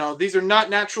 It's, you know, these are not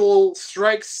natural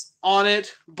strikes on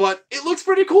it, but it looks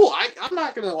pretty cool. I'm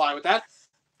not going to lie with that.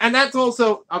 And that's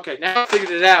also, okay, now I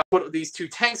figured it out what these two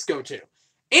tanks go to.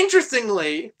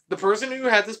 Interestingly, the person who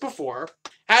had this before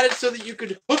had it so that you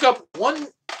could hook up one,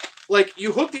 like,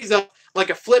 you hook these up like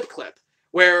a flip clip,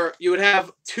 where you would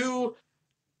have two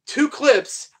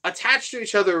clips attached to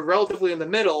each other relatively in the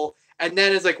middle, and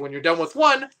then it's like, when you're done with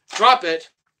one, drop it,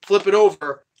 flip it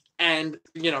over, and,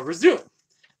 you know, resume.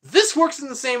 This works in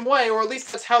the same way, or at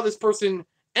least that's how this person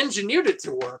engineered it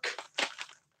to work.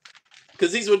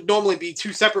 Because these would normally be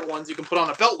two separate ones you can put on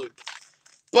a belt loop.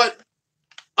 But,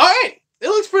 alright, it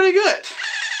looks pretty good.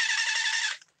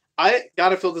 I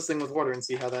gotta fill this thing with water and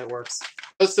see how that works.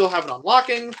 I still have an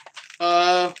unlocking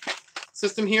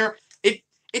system here.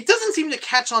 It doesn't seem to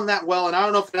catch on that well, and I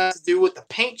don't know if it has to do with the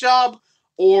paint job,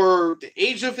 or the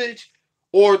age of it,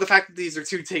 or the fact that these are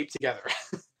two taped together.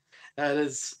 That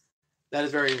is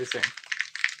very interesting.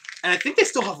 And I think they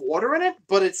still have water in it,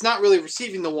 but it's not really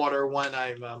receiving the water when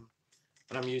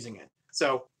I'm using it.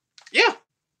 So, yeah,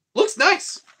 looks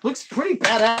nice. Looks pretty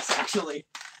badass, actually.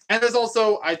 And there's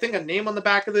also, I think, a name on the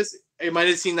back of this. You might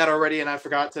have seen that already, and I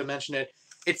forgot to mention it.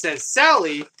 It says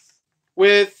Sally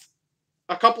with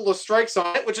a couple of strikes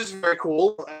on it, which is very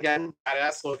cool. Again,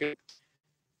 badass looking.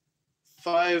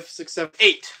 5, 6, 7,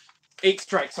 8. 8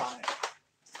 strikes on it.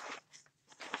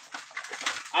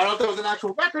 I don't know if there was an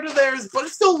actual record of theirs, but it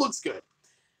still looks good.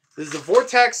 This is a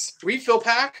Vortex refill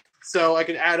pack, so I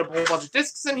could add a whole bunch of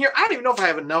discs in here. I don't even know if I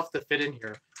have enough to fit in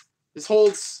here. This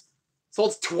holds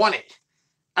 20.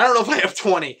 I don't know if I have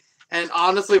 20. And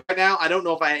honestly, right now, I don't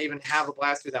know if I even have a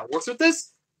blaster that works with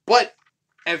this. But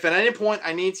if at any point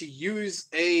I need to use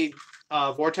a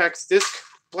Vortex disc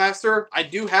blaster, I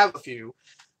do have a few.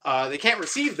 They can't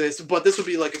receive this, but this would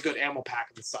be like a good ammo pack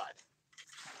on the side.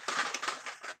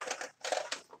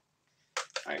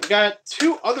 Alright, we got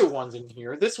two other ones in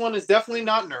here. This one is definitely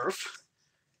not NERF.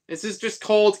 This is just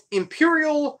called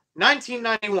Imperial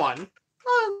 1991.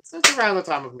 It's around the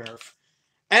time of NERF.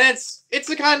 And it's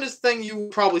the kind of thing you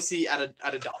probably see at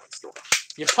a dollar store.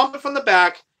 You pump it from the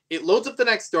back, it loads up the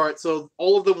next dart, so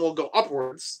all of them will go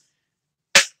upwards,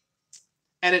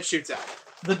 and it shoots out.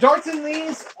 The darts in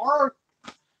these are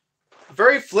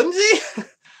very flimsy.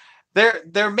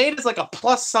 They're made as like a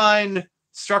plus sign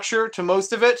structure to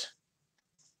most of it,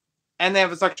 and they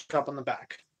have a suction cup on the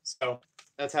back. So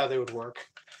that's how they would work.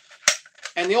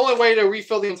 And the only way to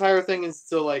refill the entire thing is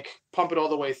to like pump it all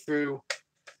the way through.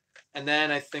 And then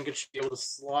I think it should be able to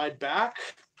slide back.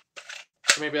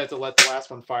 Or maybe I have to let the last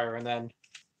one fire and then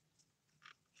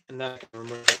I can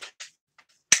remove it.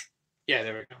 Yeah,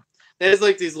 there we go. There's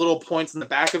like these little points in the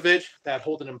back of it that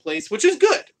hold it in place, which is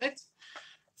good. It's,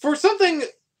 for something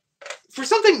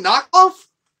knockoff,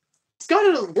 it's got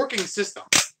a working system.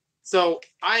 So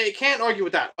I can't argue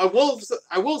with that. I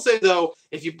will say though,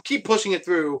 if you keep pushing it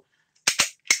through,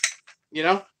 you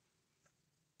know,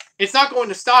 it's not going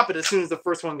to stop it as soon as the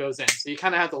first one goes in. So you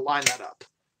kind of have to line that up,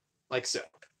 like so.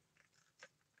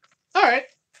 All right,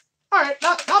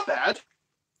 not bad.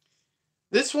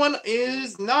 This one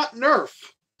is not NERF.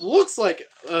 Looks like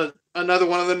another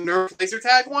one of the NERF laser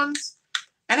tag ones.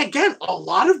 And again, a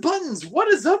lot of buttons. What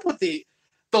is up with the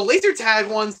laser tag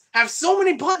ones? Have so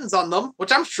many buttons on them,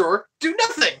 which I'm sure do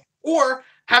nothing, or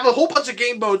have a whole bunch of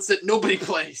game modes that nobody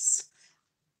plays.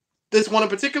 This one in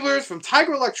particular is from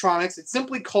Tiger Electronics. It's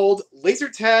simply called Laser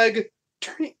Tag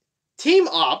Team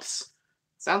Ops.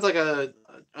 Sounds like a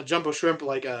jumbo shrimp,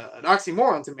 like an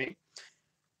oxymoron to me.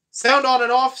 Sound on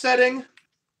and off setting.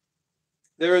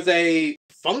 There is a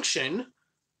function.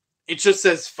 It just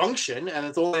says function, and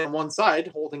it's only on one side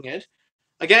holding it.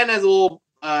 Again, has a little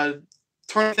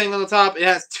turn thing on the top. It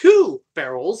has two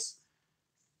barrels,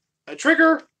 a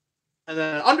trigger, and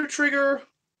then an under trigger.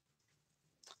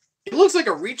 It looks like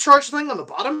a recharge thing on the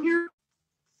bottom here,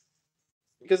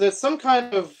 because it's some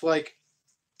kind of like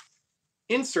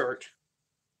insert,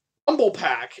 rumble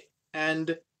pack,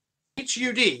 and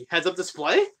HUD heads-up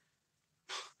display.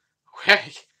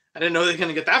 Okay, I didn't know they were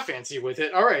gonna get that fancy with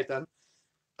it. All right then.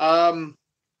 Oh,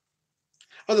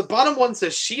 the bottom one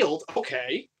says shield.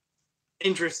 Okay,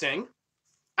 interesting.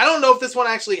 I don't know if this one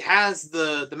actually has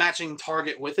the matching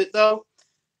target with it though.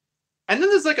 And then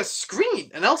there's like a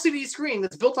screen, an LCD screen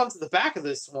that's built onto the back of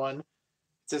this one. It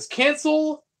says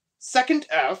cancel, second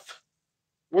F.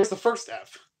 Where's the first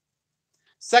F?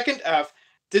 Second F.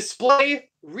 Display,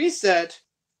 reset,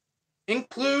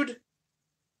 include,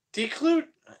 declude.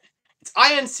 It's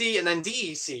INC and then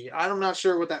DEC. I'm not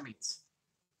sure what that means.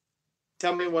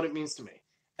 Tell me what it means to me.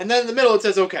 And then in the middle it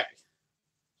says okay.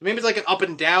 Maybe it's like an up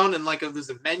and down and like there's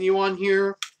a menu on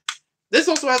here. This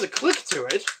also has a click to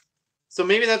it. So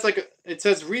maybe that's like, it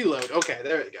says reload. Okay,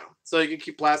 there you go. So you can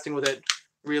keep blasting with it,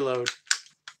 reload.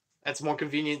 That's more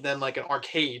convenient than like an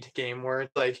arcade game where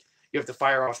it's like you have to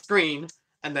fire off screen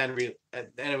and then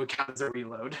it would count as a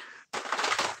reload.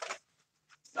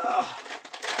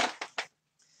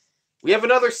 We have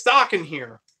another stock in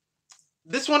here.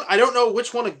 This one, I don't know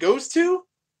which one it goes to,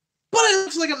 but it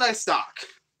looks like a nice stock.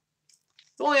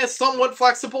 It's only somewhat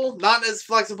flexible, not as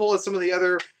flexible as some of the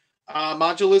other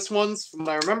modulus ones from what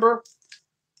I remember.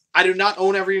 I do not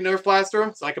own every Nerf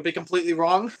blaster, so I could be completely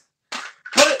wrong.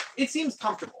 But it seems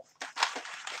comfortable.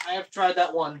 I have tried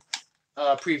that one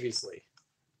previously.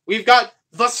 We've got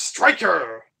the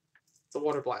Striker. It's a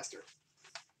water blaster.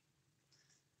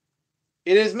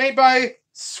 It is made by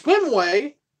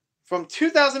Swimway from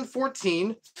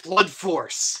 2014, Flood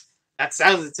Force. That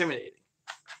sounds intimidating.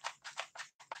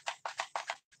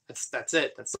 That's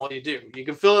it. That's all you do. You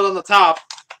can fill it on the top.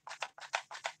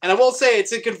 And I will say,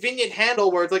 it's a convenient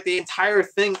handle where it's like the entire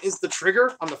thing is the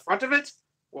trigger on the front of it,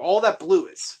 where all that blue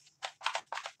is.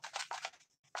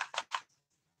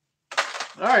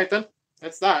 Alright then,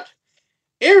 that's that.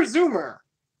 Air Zoomer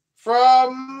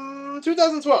from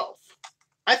 2012.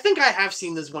 I think I have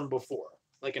seen this one before,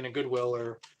 like in a Goodwill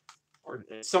or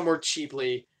somewhere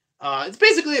cheaply. It's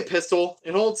basically a pistol.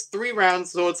 It holds 3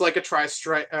 rounds, so it's like a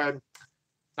tri-strike.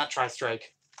 Not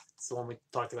tri-strike. It's the one we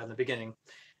talked about in the beginning.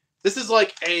 This is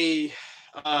like a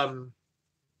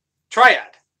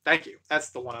triad. Thank you. That's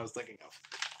the one I was thinking of.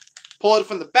 Pull it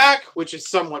from the back, which is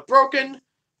somewhat broken,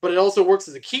 but it also works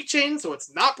as a keychain, so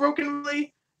it's not broken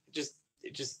really.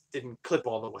 It just didn't clip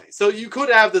all the way. So you could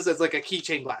have this as like a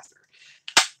keychain blaster.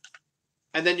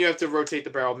 And then you have to rotate the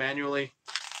barrel manually.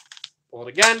 Pull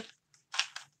it again.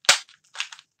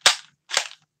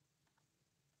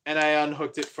 And I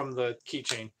unhooked it from the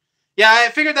keychain. Yeah, I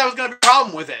figured that was going to be a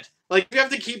problem with it. Like, if you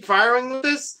have to keep firing with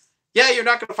this, yeah, you're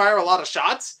not going to fire a lot of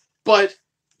shots, but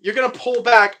you're going to pull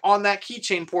back on that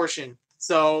keychain portion.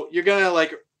 So you're going to,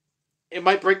 like, it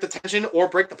might break the tension or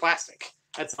break the plastic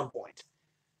at some point.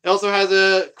 It also has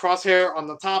a crosshair on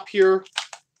the top here.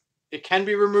 It can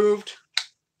be removed.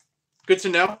 Good to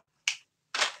know.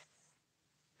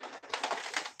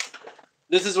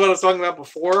 This is what I was talking about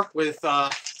before with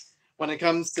when it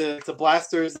comes to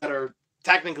blasters that are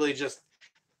technically just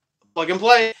plug and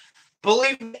play.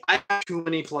 Believe me, I have too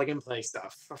many plug and play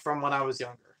stuff from when I was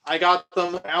younger. I got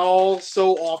them all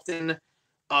so often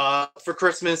for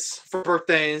Christmas, for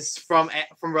birthdays, from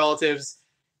relatives.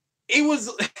 It was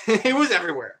it was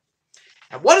everywhere.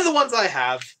 And one of the ones I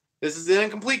have, this is an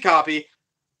incomplete copy,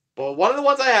 but one of the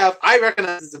ones I have, I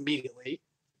recognize this immediately,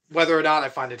 whether or not I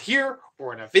find it here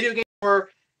or in a video game store.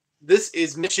 This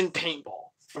is Mission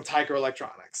Paintball from Tiger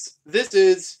Electronics. This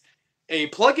is a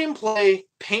plug-and-play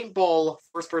paintball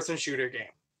first-person shooter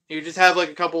game. You just have like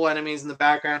a couple enemies in the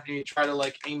background and you try to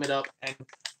like aim it up and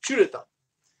shoot at them.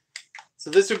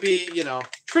 So this would be, you know,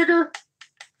 trigger.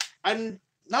 I'm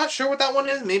not sure what that one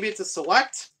is. Maybe it's a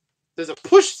select. There's a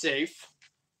push safe,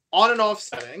 on and off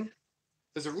setting.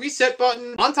 There's a reset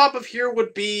button. On top of here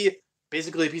would be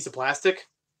basically a piece of plastic.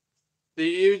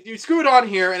 You screw it on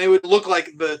here and it would look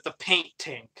like the paint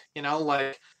tank, you know,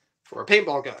 like for a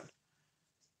paintball gun.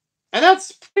 And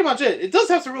that's pretty much it. It does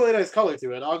have some really nice color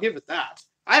to it. I'll give it that.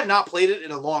 I have not played it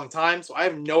in a long time, so I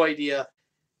have no idea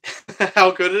how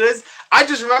good it is. I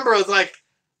just remember I was like,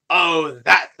 oh,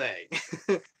 that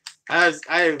thing.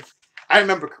 I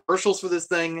remember commercials for this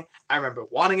thing. I remember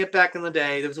wanting it back in the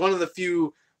day. It was one of the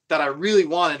few that I really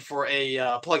wanted for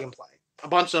a plug and play. A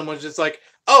bunch of them was just like,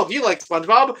 oh, he likes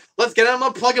SpongeBob. Let's get him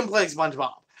a plug and play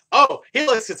SpongeBob. Oh, he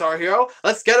likes Guitar Hero.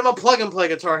 Let's get him a plug and play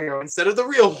Guitar Hero instead of the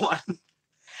real one.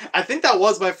 I think that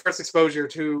was my first exposure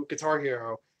to Guitar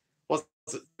Hero. Was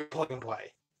plug and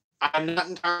play. I'm not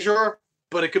entirely sure,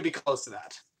 but it could be close to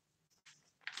that.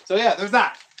 So yeah, there's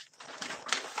that.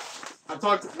 I've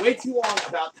talked way too long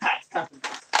about that.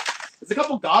 There's a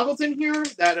couple goggles in here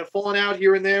that have fallen out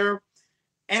here and there.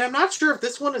 And I'm not sure if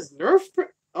this one is NERF.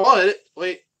 Oh,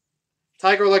 wait.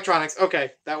 Tiger Electronics.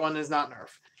 Okay, that one is not NERF.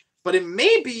 But it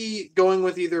may be going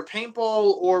with either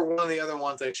paintball or one of the other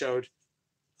ones I showed.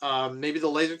 Maybe the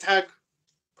laser tag,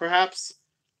 perhaps.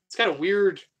 It's got a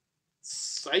weird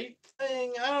sight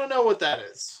thing. I don't know what that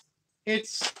is.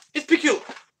 It's peculiar.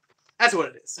 That's what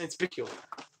it is. It's peculiar.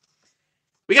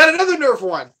 We got another NERF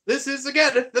one. This is,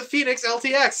 again, the Phoenix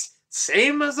LTX.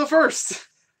 Same as the first.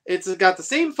 It's got the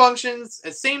same functions,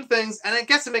 same things, and I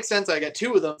guess it makes sense I got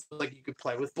two of them, so like you could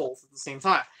play with both at the same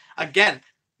time. Again,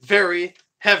 very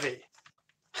heavy.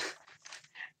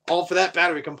 All for that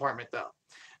battery compartment, though.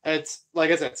 It's,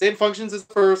 like I said, same functions as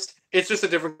the first. It's just a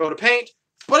different coat of paint,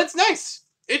 but it's nice.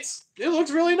 It looks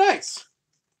really nice.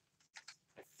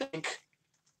 I think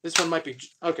this one might be...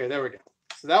 Okay, there we go.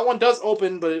 So that one does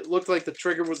open, but it looked like the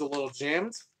trigger was a little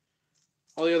jammed.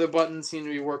 All the other buttons seem to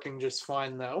be working just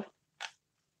fine, though.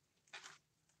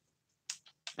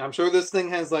 I'm sure this thing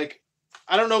has, like...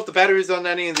 I don't know if the batteries on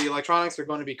any of the electronics are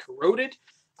going to be corroded.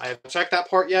 I haven't checked that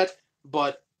part yet,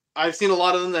 but I've seen a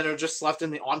lot of them that are just left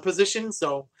in the on position,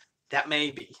 so that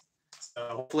may be. So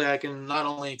hopefully I can not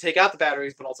only take out the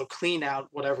batteries, but also clean out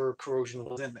whatever corrosion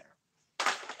was in there.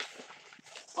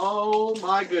 Oh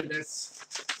my goodness.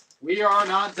 We are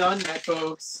not done yet,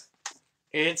 folks.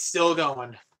 It's still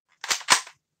going.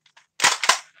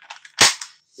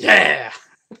 Yeah!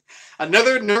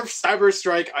 Another NERF Cyber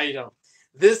Strike item.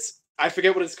 This, I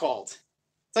forget what it's called.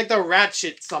 It's like the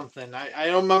Ratchet something. I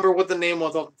don't remember what the name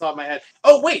was off the top of my head.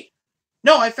 Oh, wait!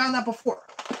 No, I found that before.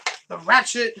 The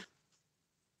Ratchet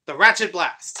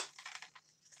Blast.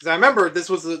 Because I remember this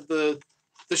was the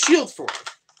shield for it.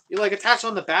 You like attach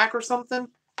on the back or something?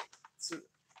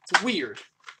 It's weird.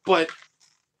 But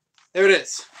there it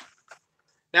is.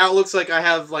 Now it looks like I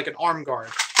have like an arm guard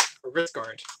or wrist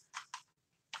guard.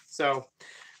 So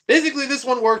basically this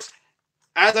one works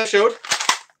as I showed.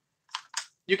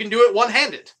 You can do it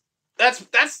one-handed. That's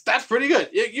pretty good.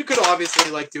 You could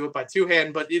obviously like do it by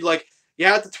two-hand, but you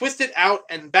have to twist it out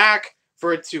and back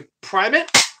for it to prime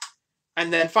it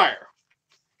and then fire.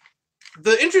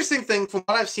 The interesting thing from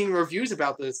what I've seen reviews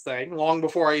about this thing, long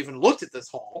before I even looked at this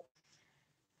haul,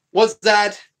 was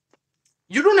that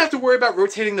you don't have to worry about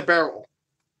rotating the barrel.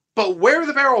 But where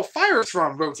the barrel fires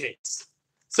from rotates.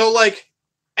 So, like,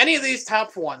 any of these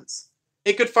top ones,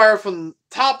 it could fire from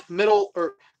top, middle,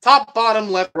 or top, bottom,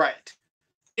 left, right.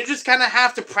 You just kind of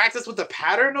have to practice with the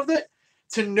pattern of it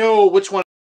to know which one.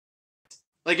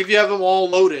 Like, if you have them all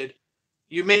loaded,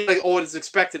 you may like what is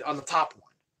expected on the top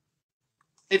one.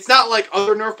 It's not like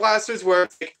other NERF blasters where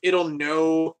it's like, it'll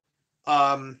know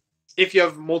if you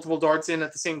have multiple darts in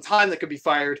at the same time that could be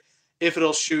fired, if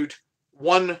it'll shoot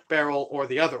one barrel or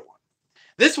the other one.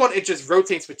 This one, it just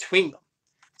rotates between them.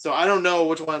 So I don't know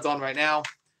which one it's on right now.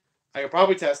 I could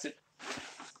probably test it.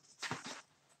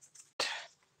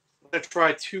 I'm going to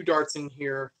try 2 darts in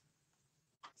here,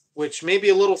 which may be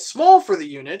a little small for the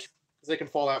unit, because they can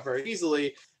fall out very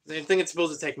easily. I think it's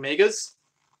supposed to take megas.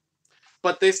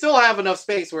 But they still have enough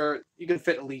space where you can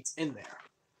fit elites in there.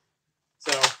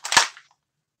 So,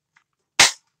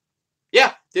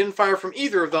 yeah, didn't fire from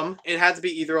either of them. It had to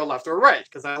be either a left or a right,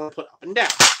 because I only put up and down.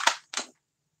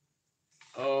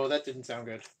 Oh, that didn't sound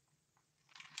good.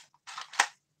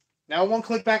 Now it won't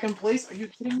click back in place? Are you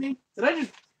kidding me? Did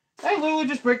I literally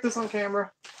just break this on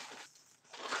camera?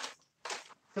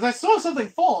 Because I saw something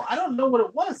fall. I don't know what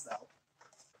it was, though.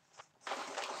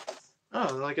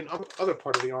 Oh, like an other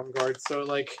part of the arm guard. So,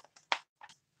 like,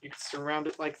 you can surround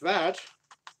it like that.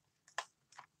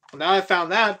 Well, now I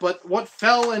found that, but what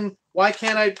fell and why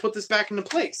can't I put this back into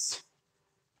place?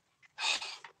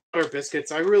 Butter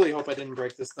biscuits. I really hope I didn't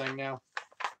break this thing now.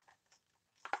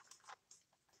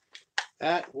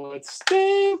 That would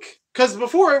stink. Because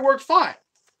before it worked fine.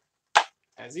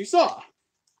 As you saw.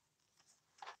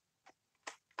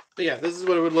 But yeah, this is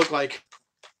what it would look like.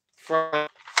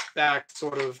 Front, back,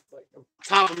 sort of. Like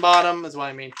top and bottom is what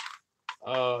I mean.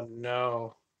 Oh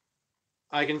no.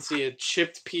 I can see a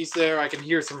chipped piece there. I can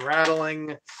hear some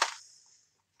rattling.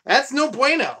 That's no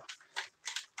bueno.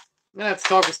 I'm gonna have to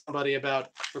talk to somebody about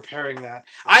repairing that.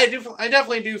 I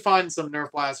definitely do find some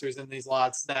Nerf blasters in these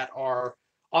lots that are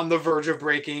on the verge of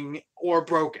breaking or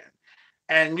broken.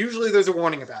 And usually there's a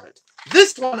warning about it.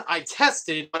 This one I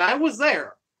tested when I was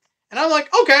there. And I'm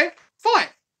like, okay, fine.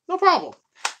 No problem.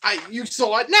 You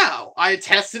saw it now. I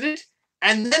tested it.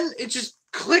 And then it just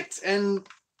clicked. And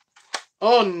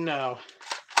oh no.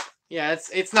 Yeah,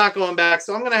 it's not going back.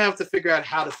 So I'm going to have to figure out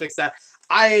how to fix that.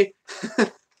 I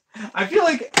feel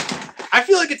like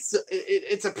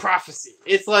it's a prophecy.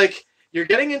 It's like you're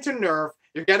getting into Nerf.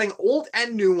 You're getting old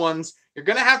and new ones. You're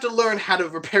going to have to learn how to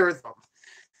repair them.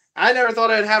 I never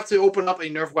thought I'd have to open up a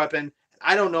Nerf weapon.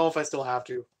 I don't know if I still have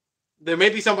to. There may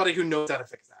be somebody who knows how to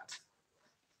fix that.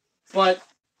 But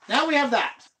now we have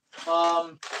that.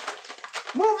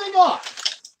 Moving on.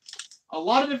 A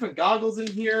lot of different goggles in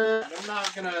here. I'm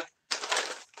not going to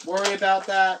worry about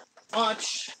that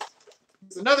much.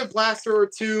 There's another blaster or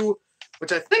two,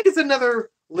 which I think is another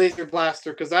laser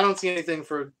blaster because I don't see anything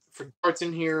for darts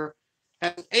in here.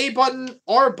 And an A button,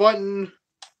 R button,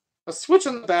 a switch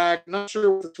on the back. Not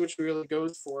sure what the switch really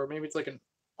goes for. Maybe it's like an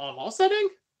on-all setting?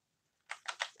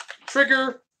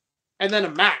 Trigger, and then a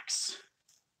max.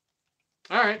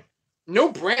 Alright.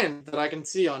 No brand that I can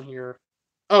see on here.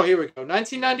 Oh, here we go.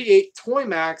 1998 Toy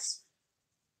Max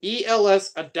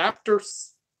ELS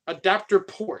adapter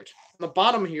port. On the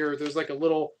bottom here, there's like a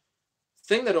little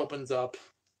thing that opens up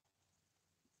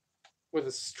with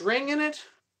a string in it.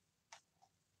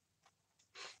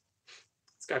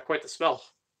 It's got quite the smell.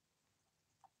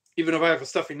 Even if I have a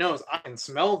stuffy nose, I can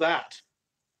smell that.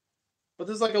 But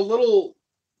there's like a little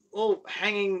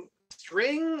hanging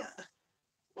string.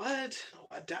 What?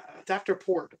 Adapter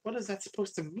port. What is that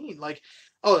supposed to mean? Like,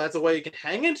 oh, that's a way you can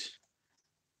hang it?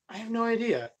 I have no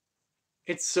idea.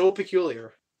 It's so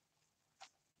peculiar.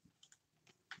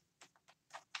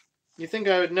 You think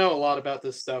I would know a lot about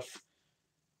this stuff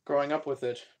growing up with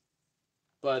it.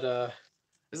 But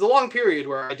there's a long period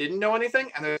where I didn't know anything,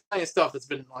 and there's plenty of stuff that's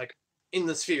been, like, in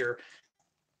the sphere.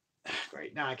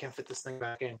 Great, now I can't fit this thing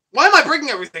back in. Why am I breaking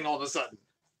everything all of a sudden?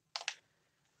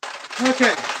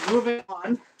 Okay, moving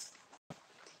on.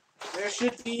 There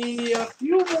should be a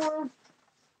few more.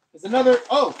 There's another.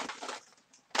 Oh!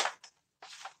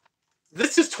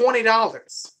 This is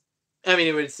 $20. I mean,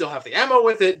 it would still have the ammo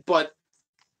with it, but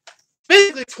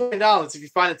basically $20 if you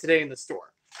find it today in the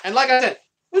store. And like I said,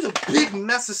 there's a big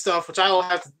mess of stuff, which I'll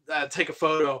have to take a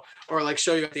photo or like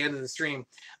show you at the end of the stream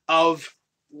of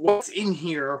what's in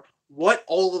here, what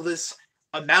all of this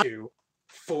amounts to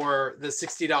for the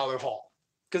 $60 haul.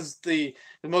 Because the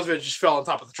most of it just fell on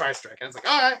top of the tri-strike. And it's like,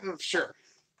 all right, sure.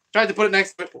 Tried to put it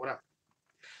next to it, but whatever.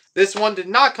 This one did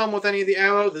not come with any of the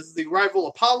ammo. This is the Rival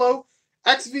Apollo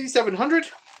XV700.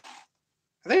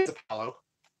 I think it's Apollo.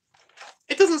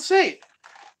 It doesn't say.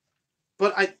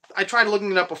 But I tried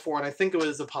looking it up before, and I think it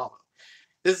was Apollo.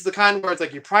 This is the kind where it's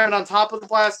like you prime it on top of the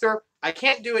blaster. I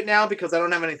can't do it now because I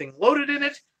don't have anything loaded in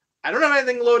it. I don't have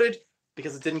anything loaded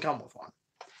because it didn't come with one.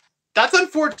 That's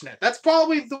unfortunate. That's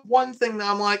probably the one thing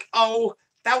that I'm like, oh,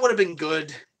 that would have been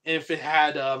good if it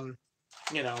had,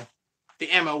 you know, the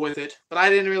ammo with it. But I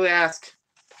didn't really ask.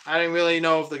 I didn't really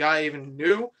know if the guy even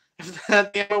knew if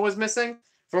that ammo was missing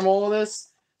from all of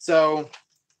this. So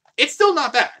it's still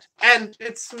not bad. And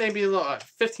it's maybe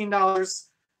 $15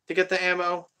 to get the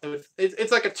ammo.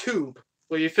 It's like a tube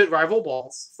where you fit rival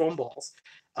balls, foam balls,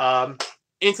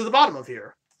 into the bottom of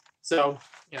here. So,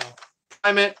 you know,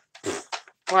 prime it.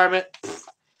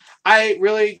 I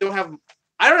really don't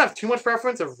have too much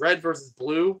preference of red versus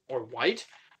blue or white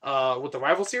with the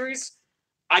Rival series.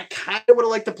 I kind of would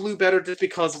have liked the blue better just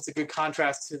because it's a good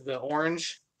contrast to the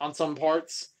orange on some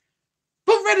parts.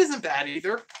 But red isn't bad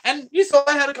either. And you saw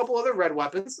I had a couple other red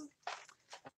weapons.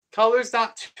 Color's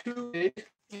not too big,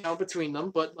 you know, between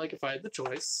them, but like if I had the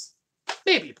choice,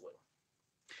 maybe blue.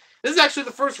 This is actually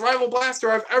the first Rival blaster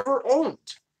I've ever owned.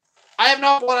 I have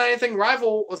not bought anything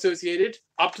Rival associated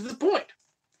up to this point.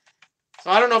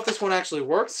 So I don't know if this one actually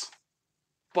works,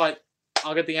 but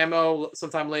I'll get the ammo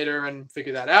sometime later and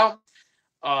figure that out.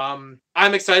 I'm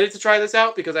excited to try this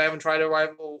out because I haven't tried a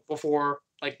rival before.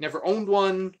 Like, never owned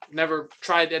one, never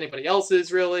tried anybody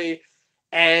else's, really.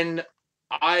 And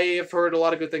I have heard a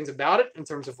lot of good things about it in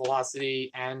terms of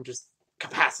velocity and just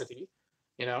capacity,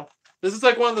 you know? This is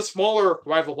like one of the smaller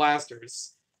rival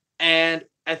blasters. And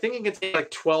I think it can take like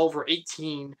 12 or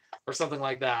 18 or something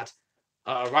like that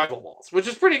rival balls, which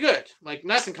is pretty good. Like,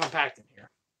 nice and compact in here.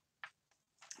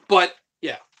 But,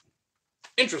 yeah.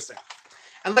 Interesting.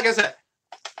 And like I said,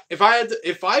 if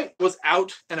I was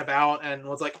out and about and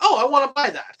was like, oh, I want to buy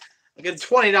that, I get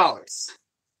 $20.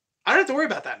 I don't have to worry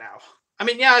about that now. I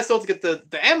mean, yeah, I still have to get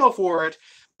the ammo for it,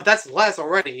 but that's less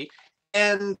already.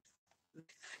 And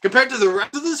compared to the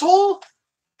rest of this hole,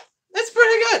 it's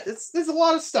pretty good. There's a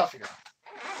lot of stuff here.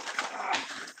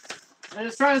 I'm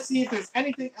just trying to see if there's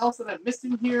anything else that I missed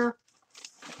in here.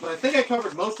 But I think I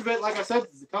covered most of it. Like I said,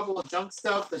 there's a couple of junk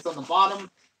stuff that's on the bottom.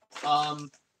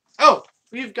 Oh,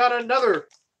 we've got another.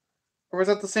 Or was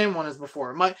that the same one as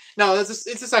before? No, it's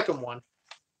the second one.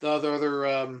 The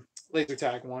other laser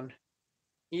tag one.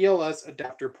 ELS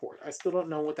adapter port. I still don't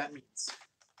know what that means.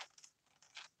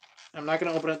 I'm not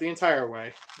going to open it the entire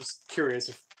way. Just curious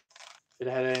if it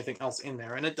had anything else in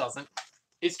there, and it doesn't.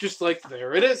 It's just like,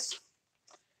 there it is.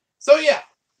 So yeah.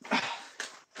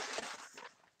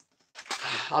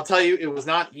 I'll tell you, it was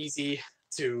not easy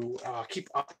to keep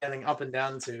getting up and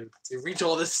down to reach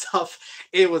all this stuff.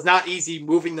 It was not easy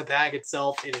moving the bag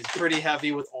itself. It is pretty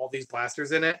heavy with all these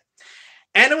blasters in it.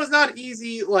 And it was not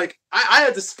easy, like, I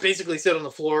had to basically sit on the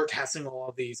floor testing all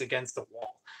of these against the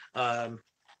wall.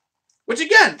 Which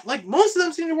again, like, most of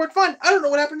them seem to work fine. I don't know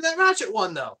what happened to that ratchet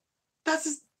one, though.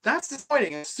 That's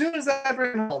disappointing. As soon as I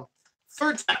bring it home,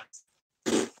 third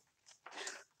time.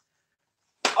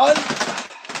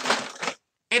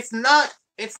 It's not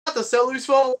the seller's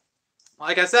fault.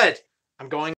 Like I said, I'm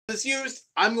going to this used.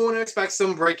 I'm going to expect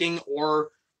some breaking or,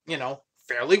 you know,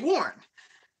 fairly worn.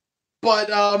 But,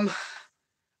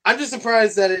 I'm just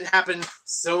surprised that it happened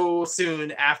so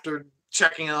soon after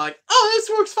checking and like, oh, this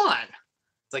works fine.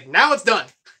 It's like, now it's done.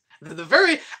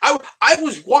 I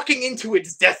was walking into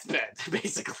its deathbed,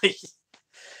 basically.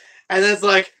 And then it's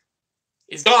like,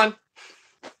 he's gone.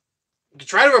 You can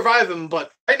try to revive him,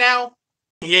 but right now,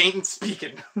 he ain't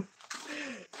speaking.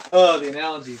 Oh, the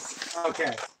analogies.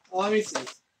 Okay, well, let me see.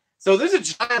 So there's a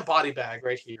giant body bag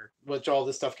right here, which all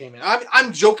this stuff came in.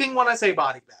 I'm joking when I say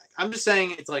body bag. I'm just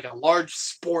saying it's like a large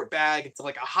sport bag. It's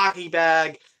like a hockey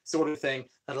bag sort of thing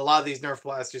that a lot of these Nerf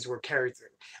blasters were carried through.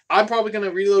 I'm probably going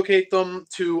to relocate them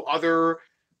to other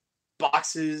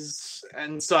boxes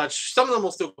and such. Some of them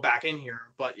will still go back in here,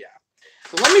 but yeah.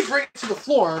 So let me bring it to the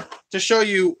floor to show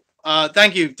you.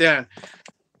 Thank you, Dan.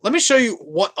 Let me show you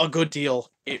what a good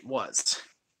deal it was.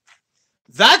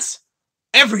 That's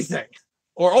everything.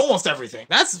 Or almost everything.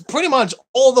 That's pretty much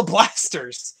all the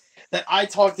blasters that I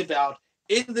talked about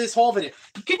in this whole video.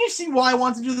 Can you see why I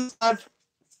want to do this live?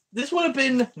 This would have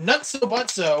been nuts so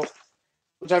but so,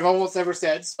 which I've almost never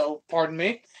said, so pardon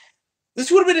me.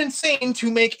 This would have been insane to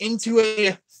make into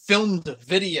a filmed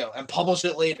video and publish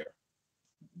it later.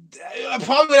 I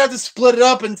probably would have to split it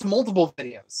up into multiple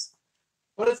videos.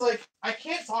 But it's like, I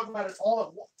can't talk about it all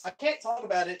at once. I can't talk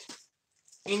about it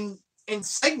in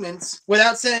segments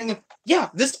without saying, yeah,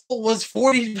 this was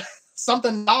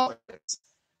 $40-something.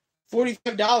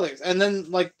 $45. And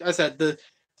then, like I said,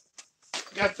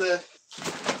 got the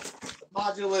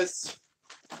modulus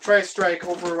tri-strike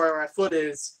over where my foot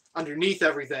is underneath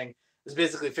everything is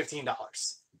basically $15.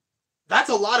 That's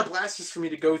a lot of blasters for me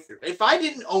to go through. If I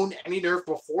didn't own any Nerf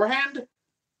beforehand,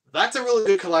 that's a really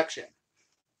good collection.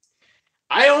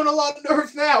 I own a lot of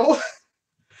Nerf now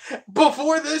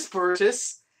before this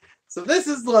purchase. So this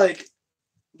is like,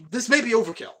 this may be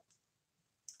overkill.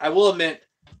 I will admit,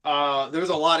 there's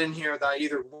a lot in here that I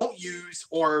either won't use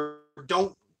or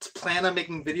don't plan on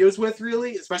making videos with,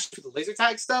 really, especially for the laser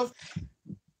tag stuff.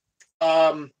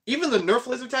 Even the Nerf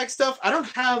laser tag stuff, I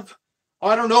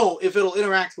don't know if it'll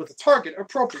interact with the target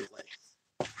appropriately.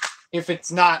 If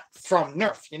it's not from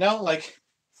Nerf, you know? Like,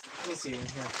 let me see in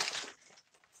here.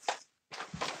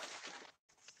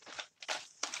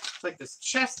 Like this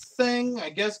chest thing,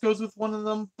 I guess, goes with one of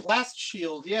them. Blast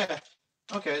shield, yeah.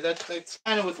 Okay, that's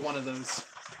kind of with one of those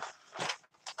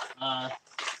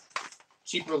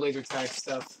cheaper laser tag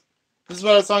stuff. This is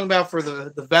what I was talking about for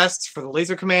the vests, for the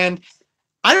laser command.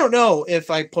 I don't know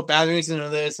if I put batteries into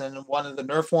this and one of the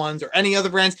Nerf ones or any other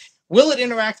brands. Will it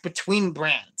interact between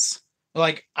brands?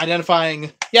 Like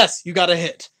identifying, yes, you got a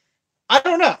hit. I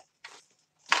don't know.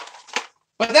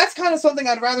 But that's kind of something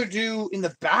I'd rather do in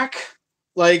the back.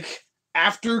 Like,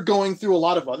 after going through a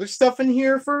lot of other stuff in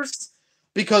here first,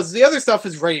 because the other stuff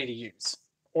is ready to use.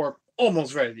 Or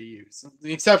almost ready to use, with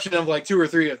the exception of like 2 or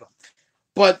 3 of them.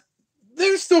 But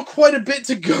there's still quite a bit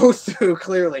to go through,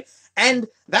 clearly. And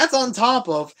that's on top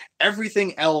of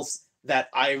everything else that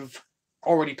I've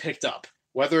already picked up.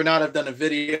 Whether or not I've done a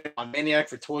video on Maniac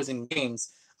for Toys and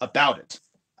Games about it.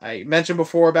 I mentioned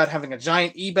before about having a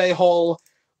giant eBay haul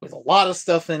with a lot of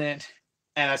stuff in it,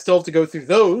 and I still have to go through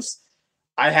those.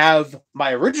 I have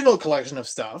my original collection of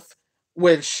stuff,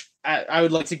 which I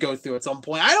would like to go through at some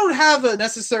point. I don't have a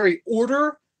necessary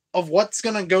order of what's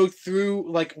going to go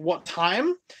through, like, what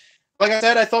time. Like I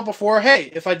said, I thought before, hey,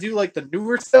 if I do, like, the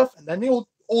newer stuff and then the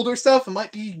older stuff, it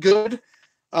might be good.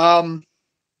 And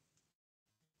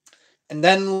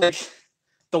then, like,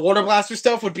 the Water Blaster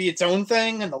stuff would be its own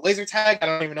thing, and the laser tag, I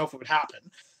don't even know if it would happen.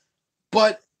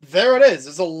 But there it is.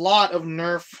 There's a lot of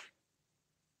NERF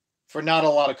for not a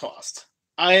lot of cost.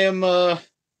 I'm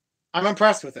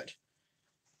impressed with it.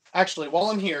 Actually, while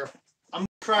I'm here, I'm going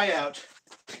to try out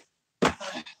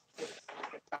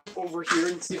over here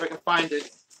and see if I can find it.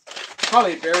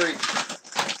 Probably buried.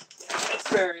 It's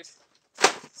buried.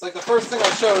 It's like the first thing I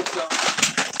showed, so...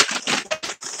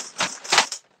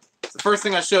 It's the first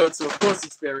thing I showed, so of course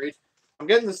it's buried. I'm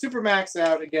getting the Supermax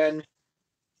out again.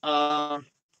 Okay,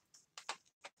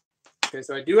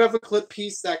 so I do have a clip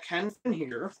piece that can fit in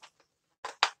here.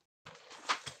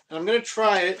 And I'm going to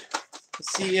try it to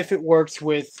see if it works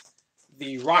with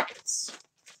the rockets.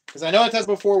 Because I know it does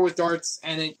before with darts,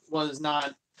 and it was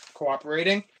not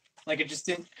cooperating. Like, it just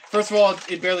didn't... First of all,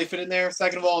 it barely fit in there.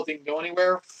 Second of all, it didn't go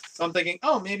anywhere. So I'm thinking,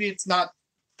 oh, maybe it's not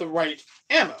the right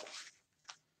ammo.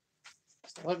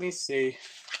 So let me see.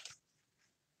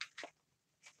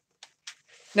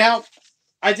 Now,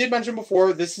 I did mention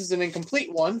before, this is an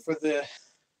incomplete one for the...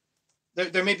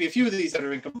 There may be a few of these that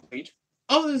are incomplete.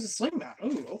 Oh, there's a sling mount.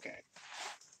 Oh, okay.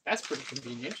 That's pretty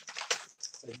convenient.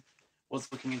 I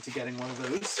was looking into getting one of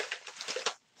those.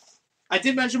 I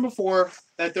did mention before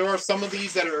that there are some of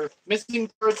these that are missing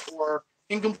parts or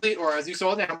incomplete, or as you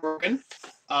saw now, broken.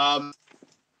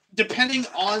 Depending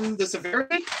on the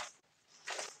severity,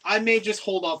 I may just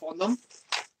hold off on them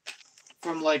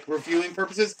from, like, reviewing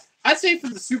purposes. I'd say for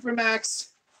the Supermax,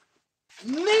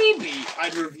 maybe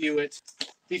I'd review it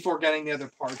before getting the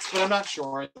other parts, but I'm not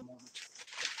sure at the moment.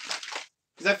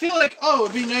 Because I feel like, oh,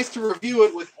 it'd be nice to review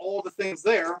it with all the things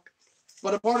there,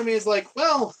 but a part of me is like,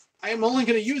 well, I am only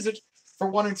going to use it for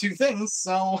 1 or 2 things,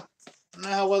 so I don't know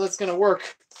how well it's going to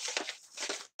work.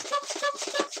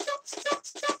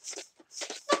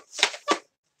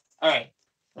 Alright,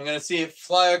 I'm going to see it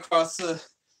fly across the...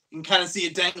 You can kind of see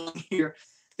it dangling here.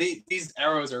 These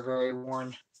arrows are very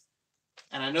worn.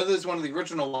 And I know there's one of the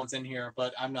original ones in here,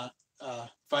 but I'm not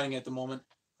finding it at the moment.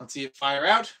 Let's see it fire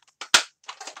out.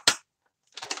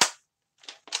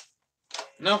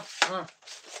 No. Huh.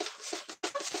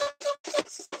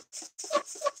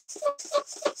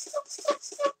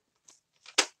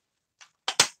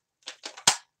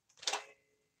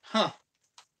 Huh.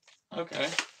 Okay.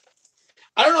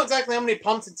 I don't know exactly how many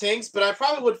pumps it takes, but I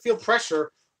probably would feel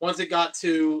pressure once it got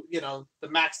to, you know, the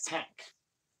max tank.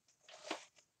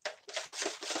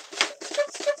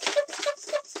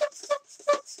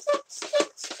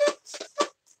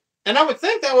 And I would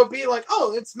think that would be like,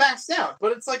 oh, it's maxed out.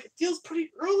 But it's like, it feels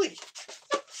pretty early.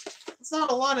 It's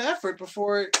not a lot of effort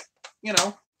before it, you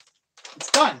know,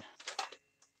 it's done.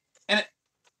 And it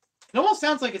almost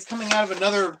sounds like it's coming out of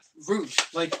another root.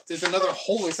 Like there's another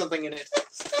hole or something in it.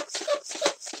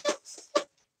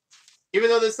 Even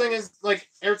though this thing is, like,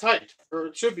 airtight. Or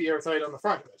it should be airtight on the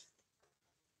front of it.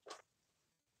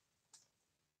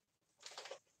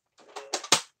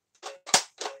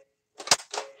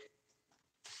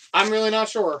 I'm really not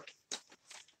sure.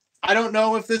 I don't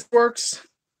know if this works.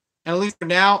 And at least for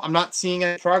now, I'm not seeing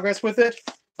any progress with it.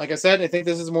 Like I said, I think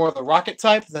this is more of the rocket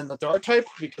type than the dart type.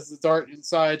 Because the dart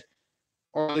inside,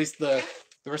 or at least the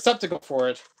receptacle for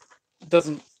it,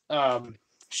 doesn't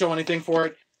show anything for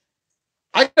it.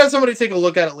 I could have somebody take a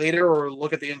look at it later or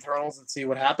look at the internals and see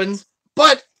what happens.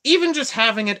 But even just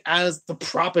having it as the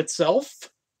prop itself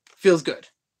feels good.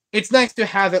 It's nice to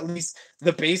have at least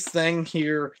the base thing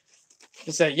here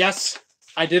to say, yes,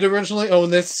 I did originally own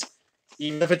this,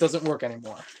 even if it doesn't work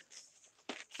anymore.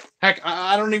 Heck,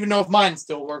 I don't even know if mine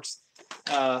still works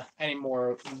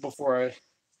anymore before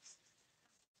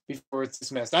it's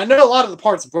dismissed. I know a lot of the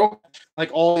parts broke,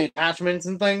 like all the attachments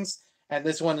and things, and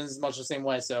this one is much the same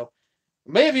way, so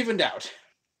may have evened out.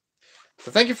 So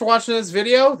thank you for watching this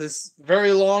video, this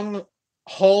very long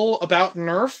haul about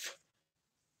NERF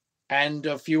and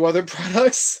a few other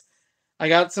products. I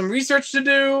got some research to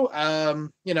do,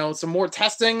 you know, some more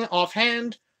testing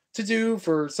offhand to do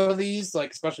for some of these, like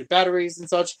especially batteries and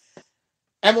such.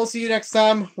 And we'll see you next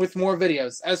time with more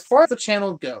videos. As far as the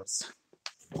channel goes,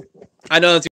 I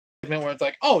know it's a segment where it's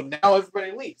like, oh, now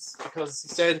everybody leaves because he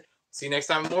said, see you next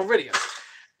time with more videos.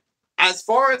 As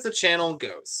far as the channel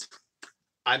goes,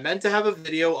 I meant to have a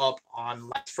video up on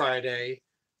last Friday,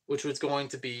 which was going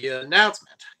to be an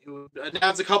announcement. It would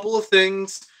announce a couple of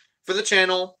things for the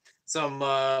channel, some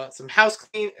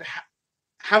housekeeping,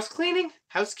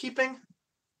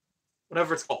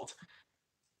 whatever it's called.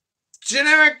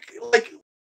 Generic, like,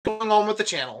 going on with the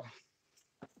channel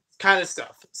kind of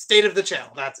stuff. State of the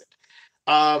channel, that's it.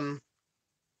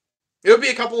 It would be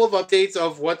a couple of updates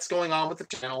of what's going on with the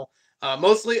channel,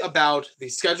 mostly about the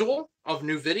schedule of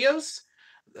new videos,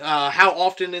 how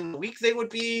often in the week they would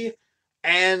be,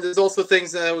 and there's also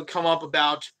things that would come up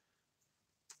about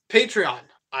Patreon.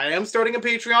 I am starting a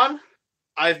Patreon.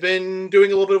 I've been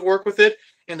doing a little bit of work with it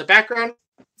in the background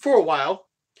for a while,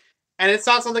 and it's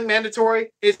not something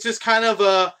mandatory. It's just kind of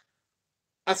a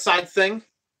side thing,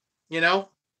 you know,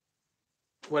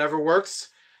 whatever works.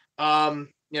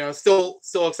 You know, still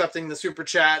accepting the super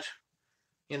chat,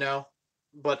 you know,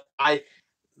 but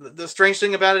the strange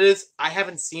thing about it is I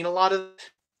haven't seen a lot of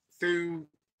it through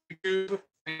YouTube.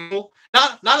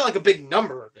 Not like a big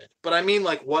number of it, but I mean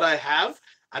like what I have.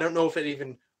 I don't know if it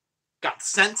even got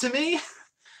sent to me.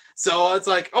 So it's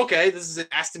like, okay, this is an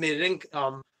estimated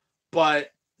income,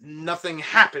 but nothing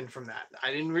happened from that.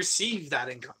 I didn't receive that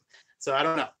income. So I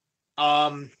don't know.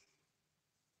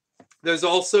 There's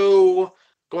also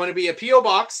going to be a P.O.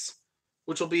 box,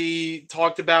 which will be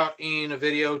talked about in a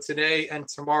video today and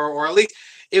tomorrow, or at least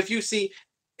if you see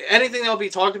anything that will be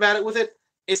talked about it with it,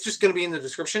 it's just going to be in the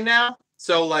description now.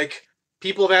 So, like,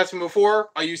 people have asked me before,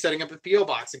 are you setting up a P.O.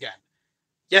 box again?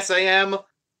 Yes, I am.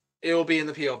 It will be in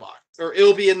the P.O. box, or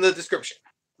it'll be in the description,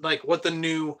 like what the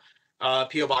new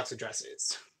P.O. box address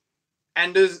is.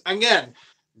 And there's, again,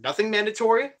 nothing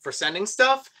mandatory for sending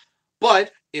stuff,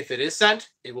 but if it is sent,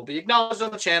 it will be acknowledged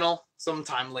on the channel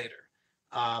sometime later,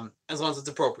 as long as it's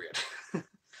appropriate.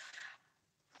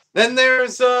 Then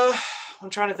there's, I'm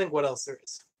trying to think what else there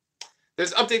is.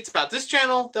 There's updates about this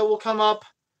channel that will come up.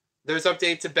 There's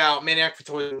updates about Maniac for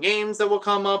Toys and Games that will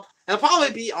come up. And I'll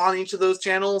probably be on each of those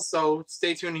channels, so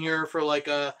stay tuned here for like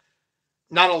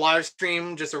not a live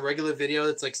stream, just a regular video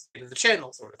that's like state of the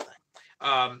channel sort of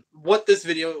thing. What this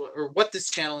video, or what this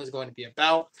channel is going to be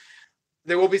about.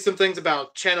 There will be some things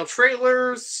about channel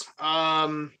trailers,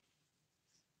 a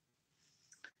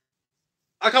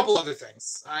couple other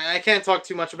things. I can't talk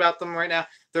too much about them right now.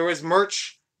 There was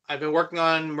merch. I've been working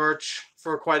on merch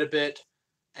for quite a bit,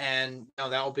 and you know,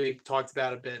 that will be talked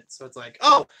about a bit. So it's like,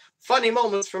 oh, funny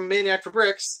moments from Maniac for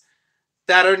Bricks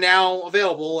that are now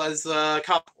available as a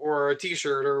cup or a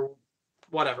t-shirt or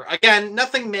whatever. Again,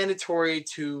 nothing mandatory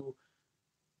to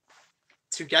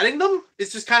getting them.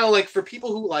 It's just kind of like for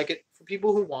people who like it, for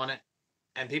people who want it,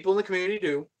 and people in the community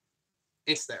do,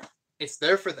 it's there. It's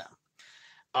there for them.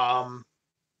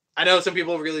 I know some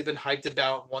people have really been hyped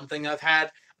about one thing I've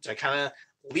had, which I kind of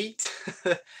leaked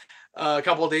a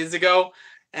couple of days ago,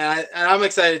 and I'm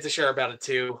excited to share about it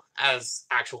too as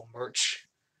actual merch.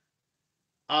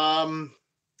 Live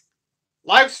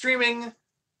streaming.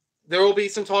 There will be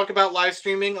some talk about live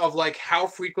streaming of like how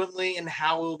frequently and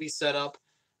how it will be set up.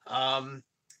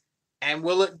 And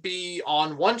will it be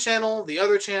on one channel, the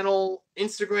other channel,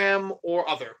 Instagram, or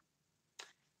other?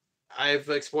 I've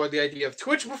explored the idea of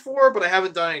Twitch before, but I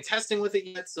haven't done any testing with it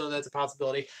yet, so that's a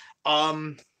possibility.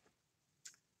 And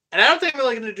I don't think I'm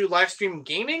really going to do live stream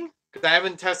gaming, because I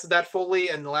haven't tested that fully,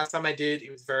 and the last time I did, it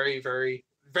was very, very,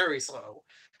 very slow.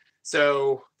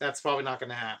 So that's probably not going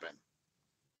to happen.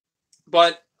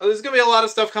 But there's going to be a lot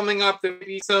of stuff coming up. There may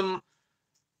be some...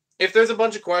 If there's a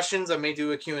bunch of questions, I may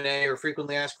do a Q&A or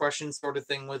frequently asked questions sort of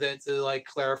thing with it to like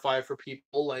clarify for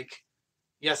people like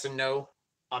yes and no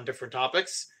on different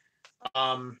topics.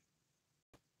 But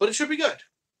it should be good.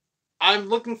 I'm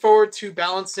looking forward to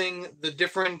balancing the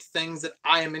different things that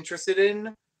I am interested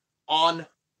in on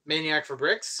Maniac for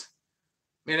Bricks.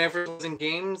 Maniac for Toys and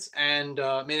Games and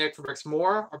Maniac for Bricks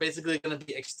More are basically going to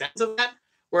be extents of that,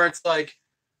 where it's like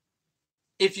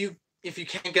if you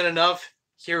can't get enough,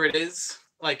 here it is.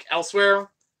 Like elsewhere,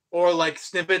 or like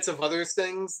snippets of other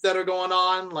things that are going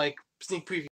on, like sneak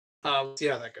preview. We'll see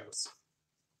how that goes.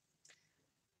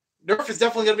 NERF is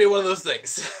definitely going to be one of those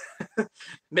things.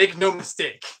 Make no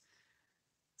mistake.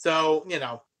 So, you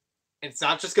know, it's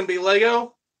not just going to be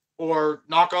Lego or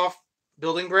knockoff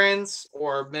building brands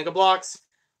or Mega Blocks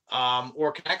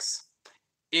or Connects.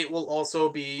 It will also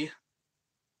be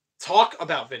talk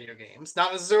about video games,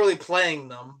 not necessarily playing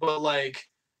them, but like,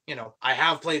 you know, I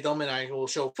have played them and I will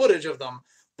show footage of them,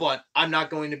 but I'm not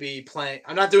going to be playing.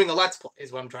 I'm not doing a Let's Play,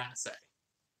 is what I'm trying to say.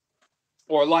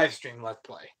 or live stream Let's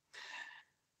Play.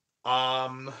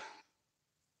 And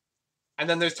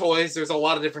then there's toys. There's a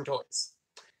lot of different toys.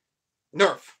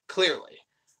 NERF, clearly.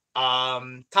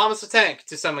 Thomas the Tank,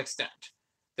 to some extent.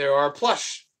 There are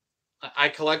plush. I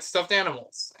collect stuffed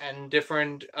animals and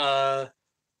different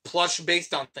plush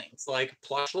based on things, like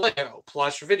plush Lego,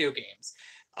 plush video games.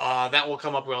 That will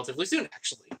come up relatively soon,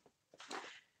 actually.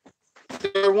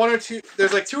 There are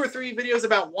there's like 2 or 3 videos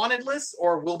about wanted lists,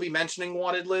 or we'll be mentioning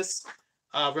wanted lists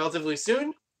relatively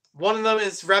soon. One of them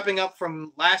is wrapping up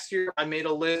from last year. I made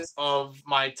a list of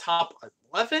my top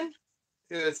 11,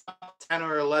 it's top 10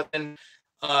 or 11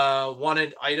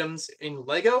 wanted items in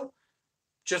Lego,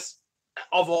 just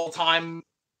of all time,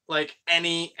 like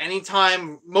any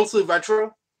time, mostly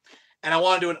retro. And I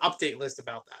want to do an update list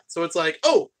about that. So it's like,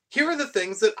 oh, here are the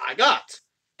things that I got.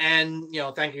 And, you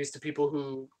know, thank yous to people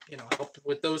who, you know, helped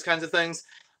with those kinds of things.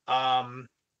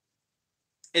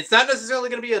 It's not necessarily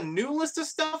going to be a new list of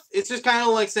stuff. It's just kind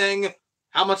of like saying,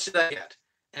 how much did I get?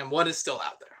 And what is still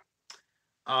out there?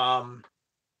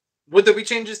 Would there be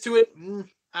changes to it?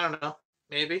 I don't know.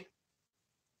 Maybe.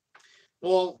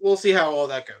 Well, we'll see how all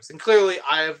that goes. And clearly,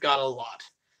 I have got a lot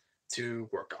to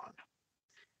work on.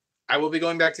 I will be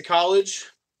going back to college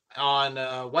on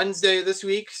Wednesday this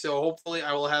week, so hopefully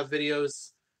I will have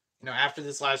videos. You know, after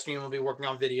this live stream, I'll be working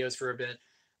on videos for a bit.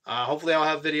 Hopefully I'll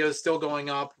have videos still going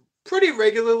up pretty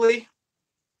regularly.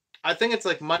 I think it's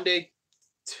like Monday.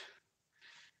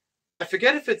 I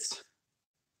forget if it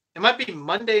might be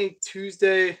Monday,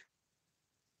 Tuesday.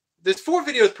 There's 4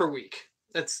 videos per week.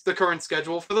 That's the current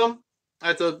schedule for them. I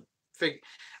have to figure.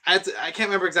 I can't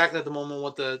remember exactly at the moment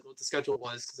what the schedule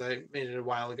was, because I made it a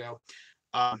while ago.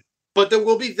 But there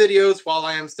will be videos while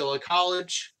I am still at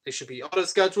college. They should be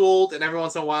auto-scheduled, and every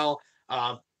once in a while,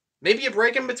 maybe a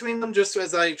break in between them just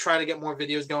as I try to get more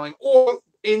videos going. Or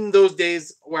in those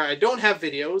days where I don't have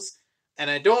videos and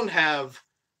I don't have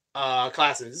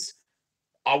classes,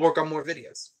 I'll work on more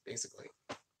videos, basically.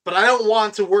 But I don't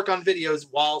want to work on videos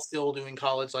while still doing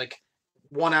college, like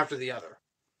one after the other.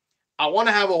 I want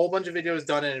to have a whole bunch of videos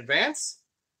done in advance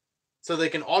so they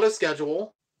can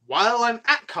auto-schedule while I'm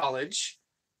at college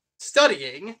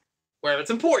studying where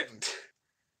it's important.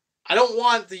 I don't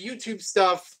want the YouTube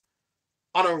stuff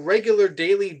on a regular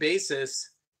daily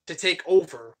basis to take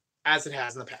over as it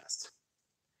has in the past.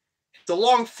 It's a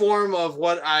long form of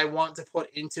what I want to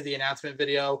put into the announcement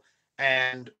video,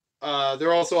 and there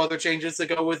are also other changes that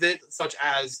go with it, such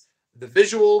as the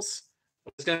visuals.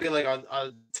 It's going to be like a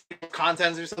table of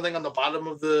contents or something on the bottom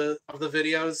of the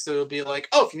videos. So it'll be like,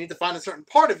 oh, if you need to find a certain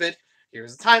part of it,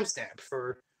 here's a timestamp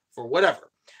for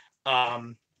whatever.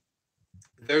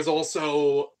 There's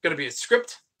also going to be a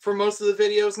script for most of the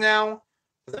videos now.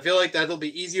 I feel like that'll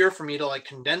be easier for me to like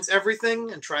condense everything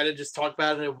and try to just talk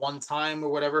about it at one time or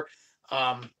whatever.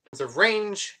 So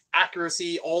range,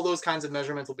 accuracy, all those kinds of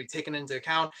measurements will be taken into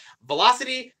account.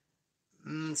 Velocity,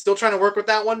 still trying to work with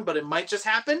that one, but it might just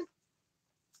happen.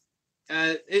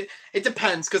 It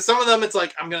depends, because some of them it's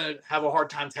like I'm gonna have a hard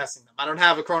time testing them. I don't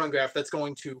have a chronograph that's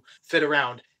going to fit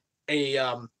around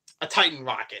a Titan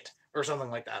rocket or something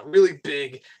like that. Really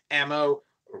big ammo,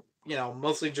 you know,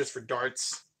 mostly just for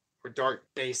darts or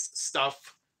dart-based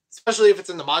stuff. Especially if it's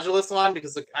in the modulus line,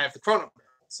 because I have the chronograph,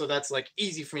 so that's like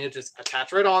easy for me to just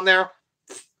attach right on there.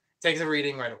 Takes a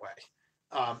reading right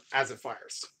away as it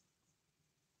fires.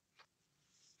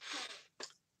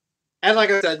 And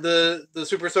like I said, the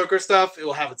Super Soaker stuff, it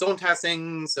will have its own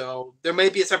testing, so there may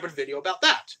be a separate video about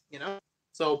that, you know?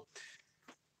 So,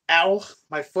 ow,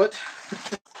 my foot.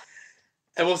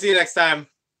 And we'll see you next time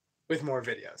with more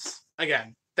videos.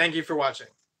 Again, thank you for watching.